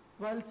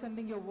while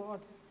sending your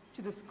ward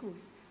to the school.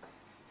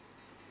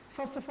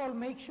 First of all,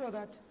 make sure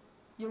that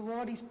your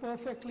ward is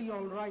perfectly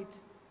all right.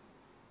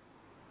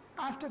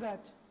 After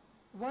that,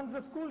 once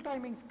the school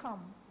timings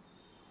come,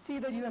 see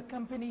that you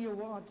accompany your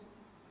ward.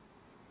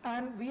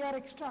 And we are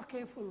extra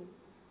careful.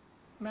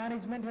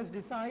 Management has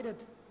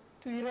decided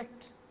to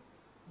erect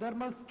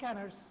thermal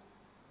scanners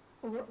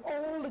over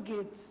all the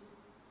gates.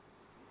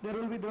 There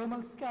will be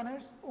thermal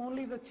scanners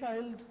only if the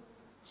child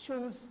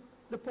shows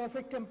the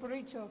perfect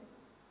temperature,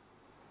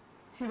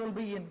 he will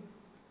be in.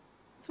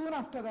 Soon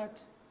after that,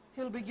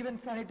 he'll be given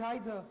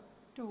sanitizer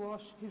to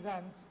wash his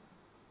hands.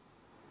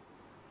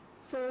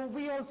 So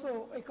we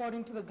also,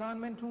 according to the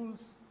government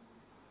rules,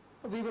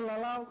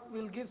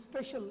 we'll give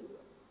special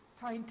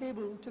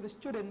timetable to the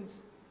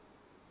students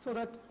so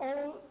that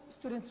all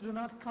students do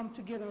not come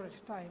together at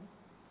a time.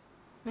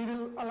 We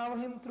will allow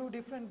him through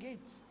different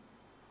gates.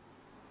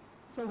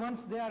 So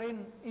once they are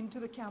into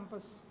the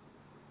campus,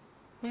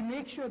 we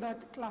make sure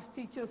that class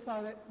teachers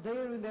are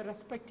there in their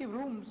respective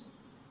rooms,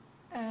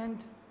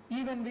 and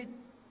even we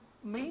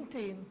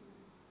maintain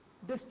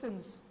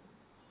distance,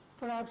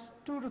 perhaps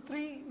 2 to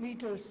 3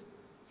 meters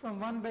from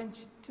one bench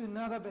to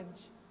another bench.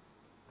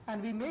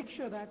 And we make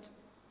sure that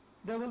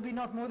there will be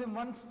not more than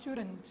one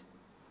student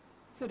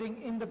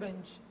sitting in the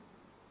bench.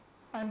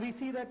 And we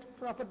see that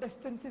proper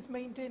distance is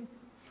maintained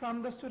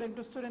from the student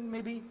to student,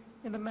 maybe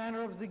in the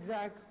manner of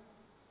zigzag,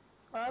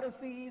 or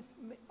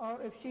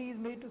if she is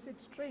made to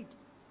sit straight.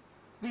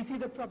 We see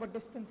the proper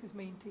distance is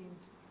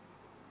maintained.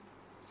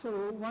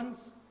 So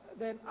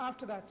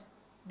after that,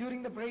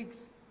 during the breaks,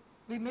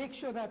 we make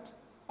sure that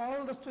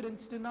all the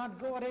students do not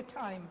go at a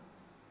time.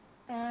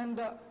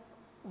 And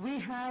we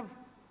have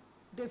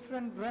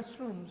different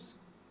restrooms,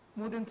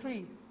 more than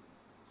 3.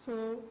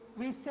 So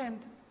we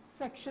send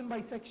section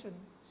by section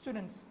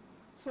students.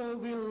 So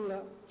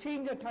we'll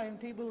change a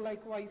timetable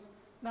likewise,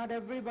 not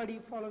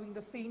everybody following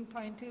the same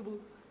timetable,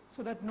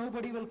 so that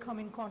nobody will come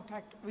in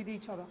contact with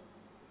each other.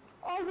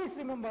 Always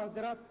remember,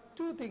 there are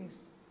 2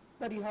 things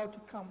that you have to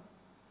come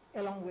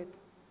along with.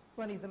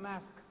 One is the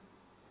mask.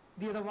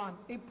 The other one,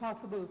 if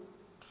possible,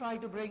 try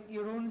to bring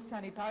your own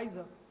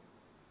sanitizer.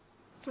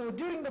 So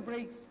during the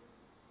breaks,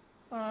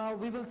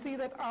 we will see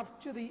that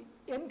after the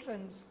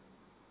entrance,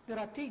 there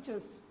are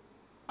teachers.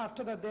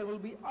 After that, there will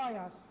be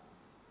ayahs.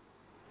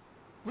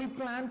 We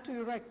plan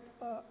to erect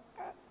an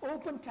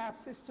open tap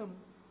system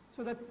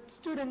so that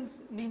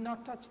students need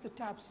not touch the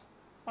taps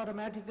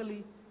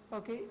automatically.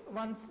 Okay,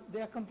 once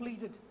they are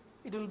completed,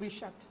 it will be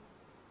shut.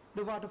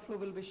 The water flow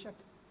will be shut.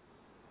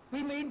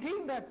 We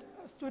maintain that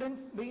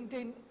students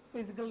maintain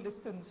physical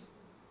distance.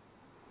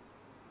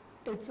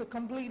 It's a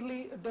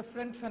completely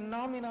different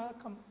phenomena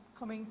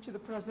coming to the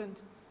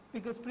present,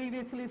 because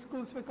previously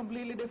schools were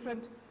completely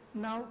different.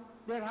 Now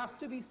there has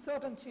to be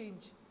certain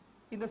change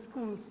in the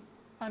schools,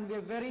 and we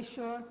are very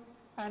sure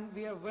and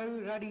we are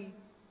very ready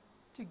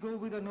to go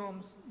with the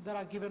norms that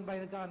are given by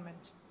the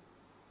government.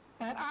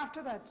 And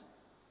after that,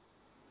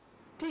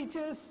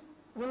 teachers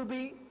will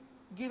be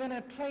given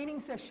a training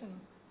session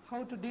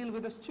how to deal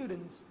with the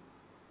students.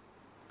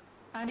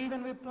 And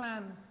even we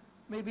plan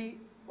maybe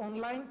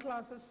online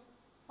classes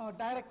or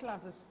direct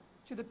classes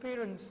to the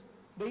parents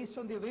based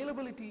on the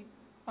availability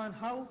on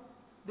how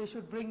they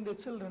should bring their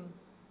children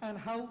and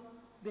how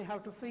they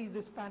have to face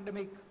this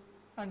pandemic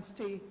and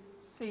stay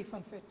safe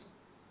and fit.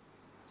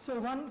 So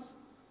once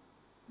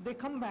they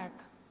come back,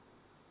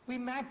 we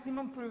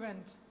maximum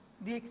prevent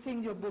the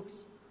exchange of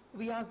books.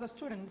 We ask the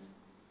students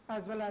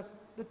as well as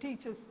the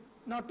teachers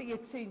not to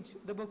exchange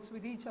the books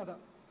with each other.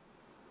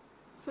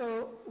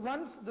 So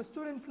once the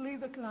students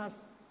leave the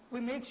class, we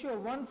make sure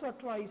once or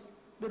twice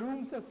the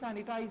rooms are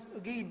sanitized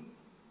again.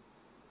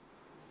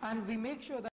 And we make sure that